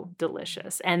so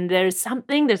delicious. And there's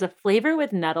a flavor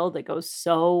with nettle that goes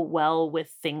so well with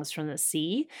things from the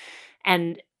sea.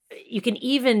 And you can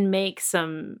even make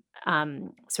some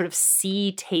sort of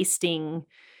sea tasting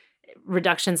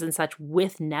reductions and such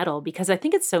with nettle because I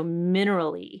think it's so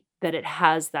minerally that it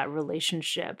has that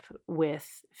relationship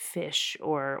with fish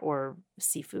or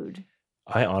seafood.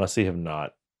 I honestly have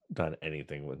not done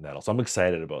anything with nettle, so I'm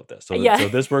excited about this. So Yeah.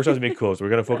 this workshop's gonna be cool. So we're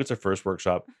gonna focus our first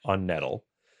workshop on nettle,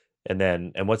 and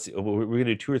we're gonna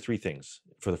do two or three things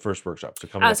for the first workshop. So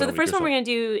coming up So in the a week first or one we're so. gonna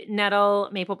do nettle,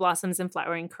 maple blossoms, and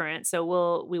flowering currant.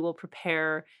 So we will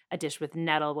prepare a dish with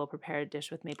nettle. We'll prepare a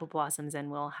dish with maple blossoms,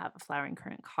 and we'll have a flowering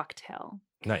currant cocktail.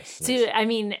 Nice, So nice. I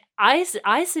mean,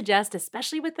 I suggest,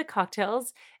 especially with the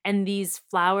cocktails and these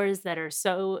flowers that are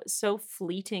so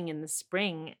fleeting in the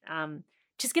spring,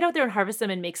 just get out there and harvest them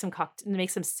and make some make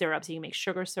some syrups. You can make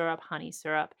sugar syrup, honey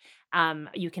syrup.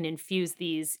 You can infuse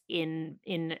these in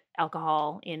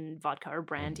alcohol, in vodka or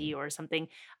brandy or something.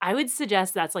 I would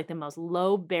suggest that's like the most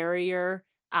low barrier.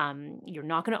 You're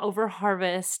not going to over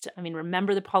harvest. I mean,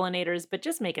 remember the pollinators, but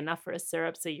just make enough for a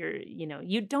syrup. So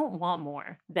you don't want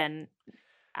more than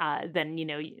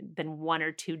 1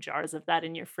 or 2 jars of that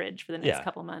in your fridge for the next Yeah.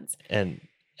 couple months.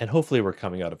 And hopefully we're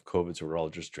coming out of COVID, so we're all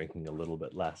just drinking a little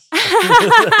bit less.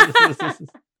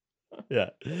 Yeah.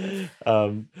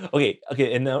 Okay.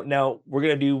 And now we're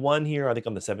gonna do one here, I think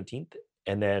on the 17th,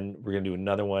 and then we're gonna do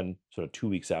another one sort of 2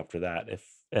 weeks after that.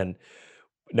 And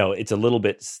no, it's a little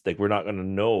bit like we're not gonna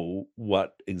know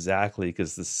what exactly,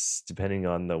 because this depending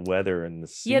on the weather and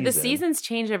the Yeah, the season. seasons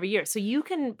change every year. So you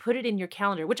can put it in your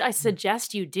calendar, which I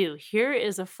suggest you do. Here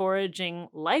is a foraging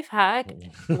life hack.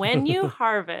 When you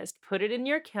harvest, put it in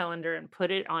your calendar and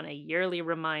put it on a yearly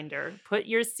reminder. Put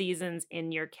your seasons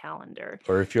in your calendar.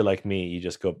 Or if you're like me, you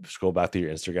just go scroll back through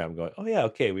your Instagram going, oh yeah,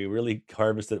 okay, we really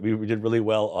harvested, we did really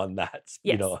well on that,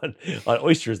 Yes. on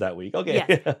oysters that week. Okay.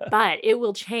 Yes, but it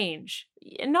will change.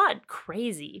 Not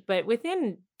crazy, but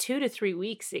within 2 to 3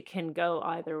 weeks, it can go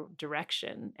either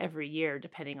direction every year,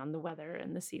 depending on the weather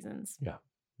and the seasons.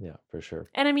 Yeah, for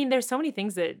sure. And I mean, there's so many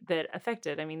things that affect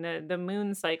it. I mean, the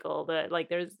moon cycle,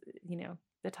 there's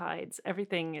the tides.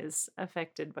 Everything is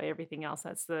affected by everything else.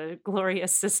 That's the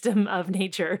glorious system of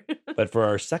nature. But for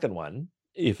our second one,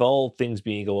 if all things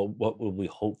being equal, what will we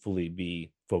hopefully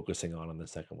be focusing on the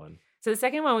second one? So the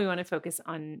second one, we want to focus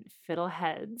on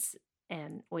fiddleheads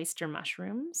and oyster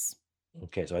mushrooms.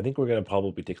 Okay, so I think we're going to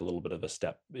probably take a little bit of a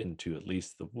step into at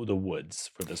least the woods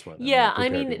for this one. and Yeah, we'll I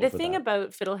prepare mean, people the for thing that.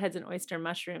 about fiddleheads and oyster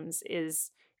mushrooms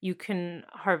is you can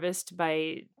harvest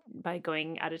by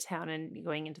going out of town and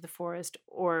going into the forest,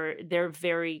 or they're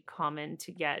very common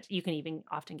to get. You can even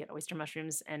often get oyster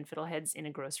mushrooms and fiddleheads in a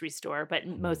grocery store, but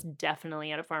most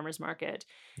definitely at a farmer's market.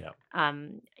 Yeah.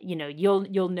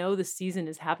 You'll know the season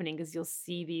is happening because you'll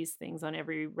see these things on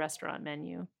every restaurant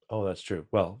menu. Oh, that's true.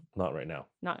 Well, not right now.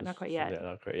 Not quite yet. Yeah,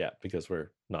 not quite yet, because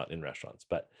we're not in restaurants,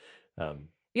 but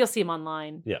You'll see them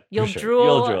online. yeah, for You'll sure.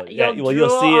 drool. Yeah, You'll well, drool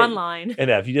you'll see it. online. And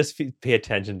if you just pay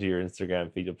attention to your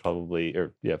Instagram feed, you'll probably,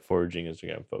 foraging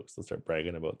Instagram folks, they'll start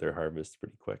bragging about their harvest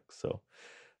pretty quick. So,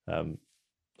 I'm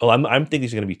thinking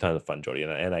it's going to be a ton of fun, Jody,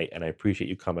 and I appreciate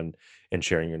you coming and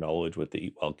sharing your knowledge with the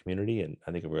Eat Wild community, and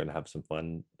I think we're going to have some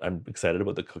fun. I'm excited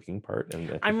about the cooking part, and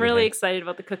I think I'm we're really gonna- excited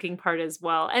about the cooking part as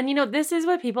well. And this is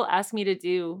what people ask me to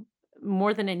do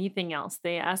more than anything else.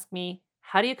 They ask me,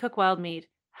 "How do you cook wild meat?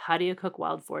 How do you cook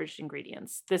wild foraged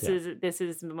ingredients?" This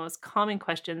is the most common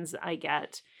questions I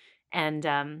get, and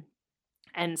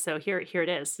so here it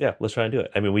is. Yeah, let's try and do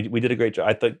it. I mean, we did a great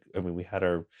job. We had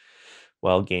our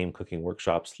wild game cooking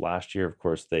workshops last year. Of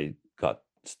course, they got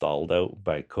stalled out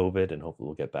by COVID, and hopefully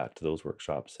we'll get back to those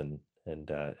workshops and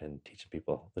teaching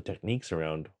people the techniques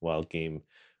around wild game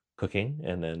cooking.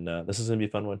 And then this is going to be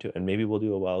a fun one too. And maybe we'll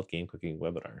do a wild game cooking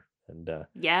webinar. And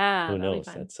Yeah, who that'll be knows?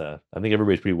 fun. That's I think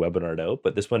everybody's pretty webinared out,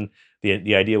 but this one,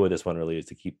 the idea with this one really is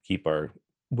to keep our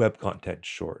web content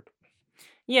short.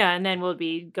 Yeah, and then we'll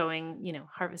be going,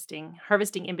 harvesting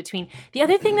in between. The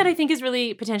other thing that I think is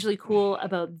really potentially cool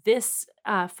about this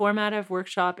format of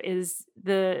workshop is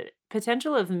the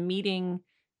potential of meeting,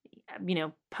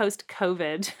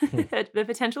 post-COVID, the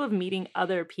potential of meeting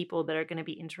other people that are going to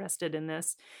be interested in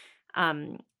this.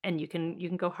 And you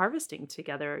can go harvesting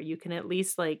together. You can at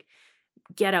least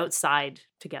get outside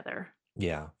together.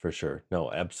 Yeah, for sure.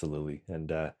 No, absolutely. And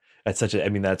that's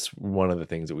that's one of the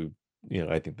things that we,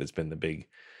 I think that's been the big,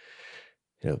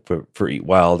 for Eat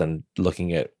Wild, and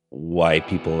looking at why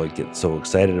people get so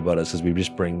excited about us, is we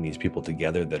just bring these people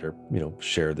together that are,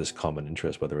 share this common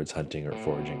interest, whether it's hunting or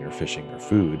foraging or fishing or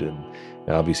food. And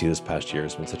obviously this past year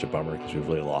has been such a bummer because we've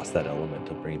really lost that element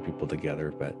of bringing people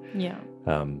together. But Yeah.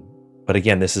 But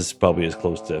again, this is probably as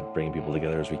close to bringing people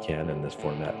together as we can in this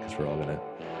format, because we're all going to,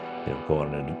 go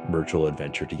on a virtual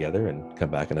adventure together and come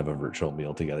back and have a virtual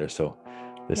meal together. So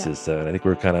this is, I think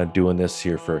we're kind of doing this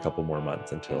here for a couple more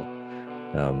months until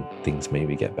things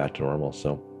maybe get back to normal.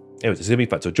 So anyways, it's going to be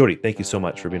fun. So Jody, thank you so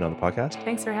much for being on the podcast.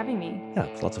 Thanks for having me. Yeah,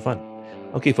 it's lots of fun.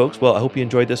 Okay, folks. Well, I hope you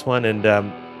enjoyed this one. And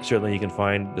certainly you can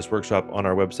find this workshop on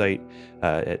our website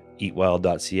at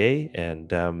eatwild.ca.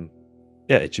 And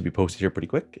it should be posted here pretty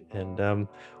quick. And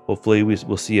hopefully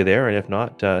we'll see you there. And if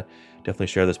not, definitely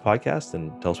share this podcast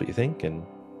and tell us what you think. And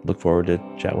look forward to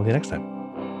chatting with you next time.